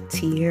with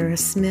Tierra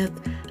Smith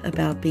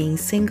about being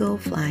single,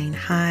 flying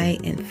high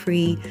and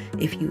free.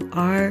 If you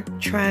are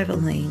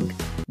traveling,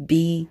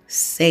 be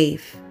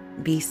safe.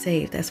 Be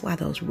safe. That's why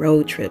those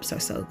road trips are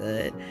so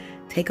good.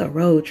 Take a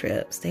road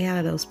trip. Stay out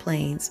of those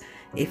planes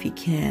if you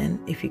can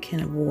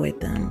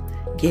avoid them.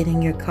 Get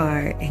in your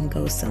car and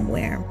go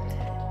somewhere.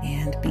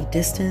 And be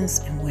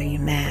distanced and wear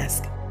your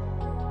mask.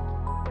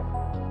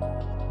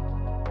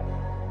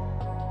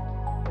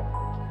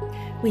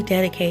 We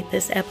dedicate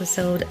this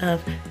episode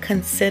of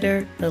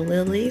Consider the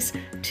Lilies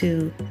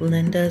to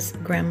Linda's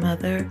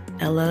grandmother,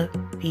 Ella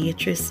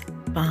Beatrice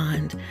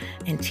Bond,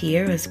 and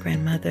Tierra's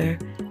grandmother,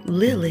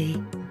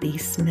 Lily B.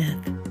 Smith.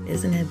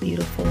 Isn't it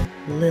beautiful?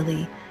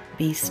 Lily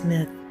B.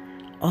 Smith.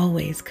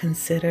 Always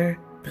consider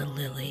the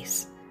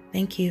lilies.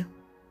 Thank you.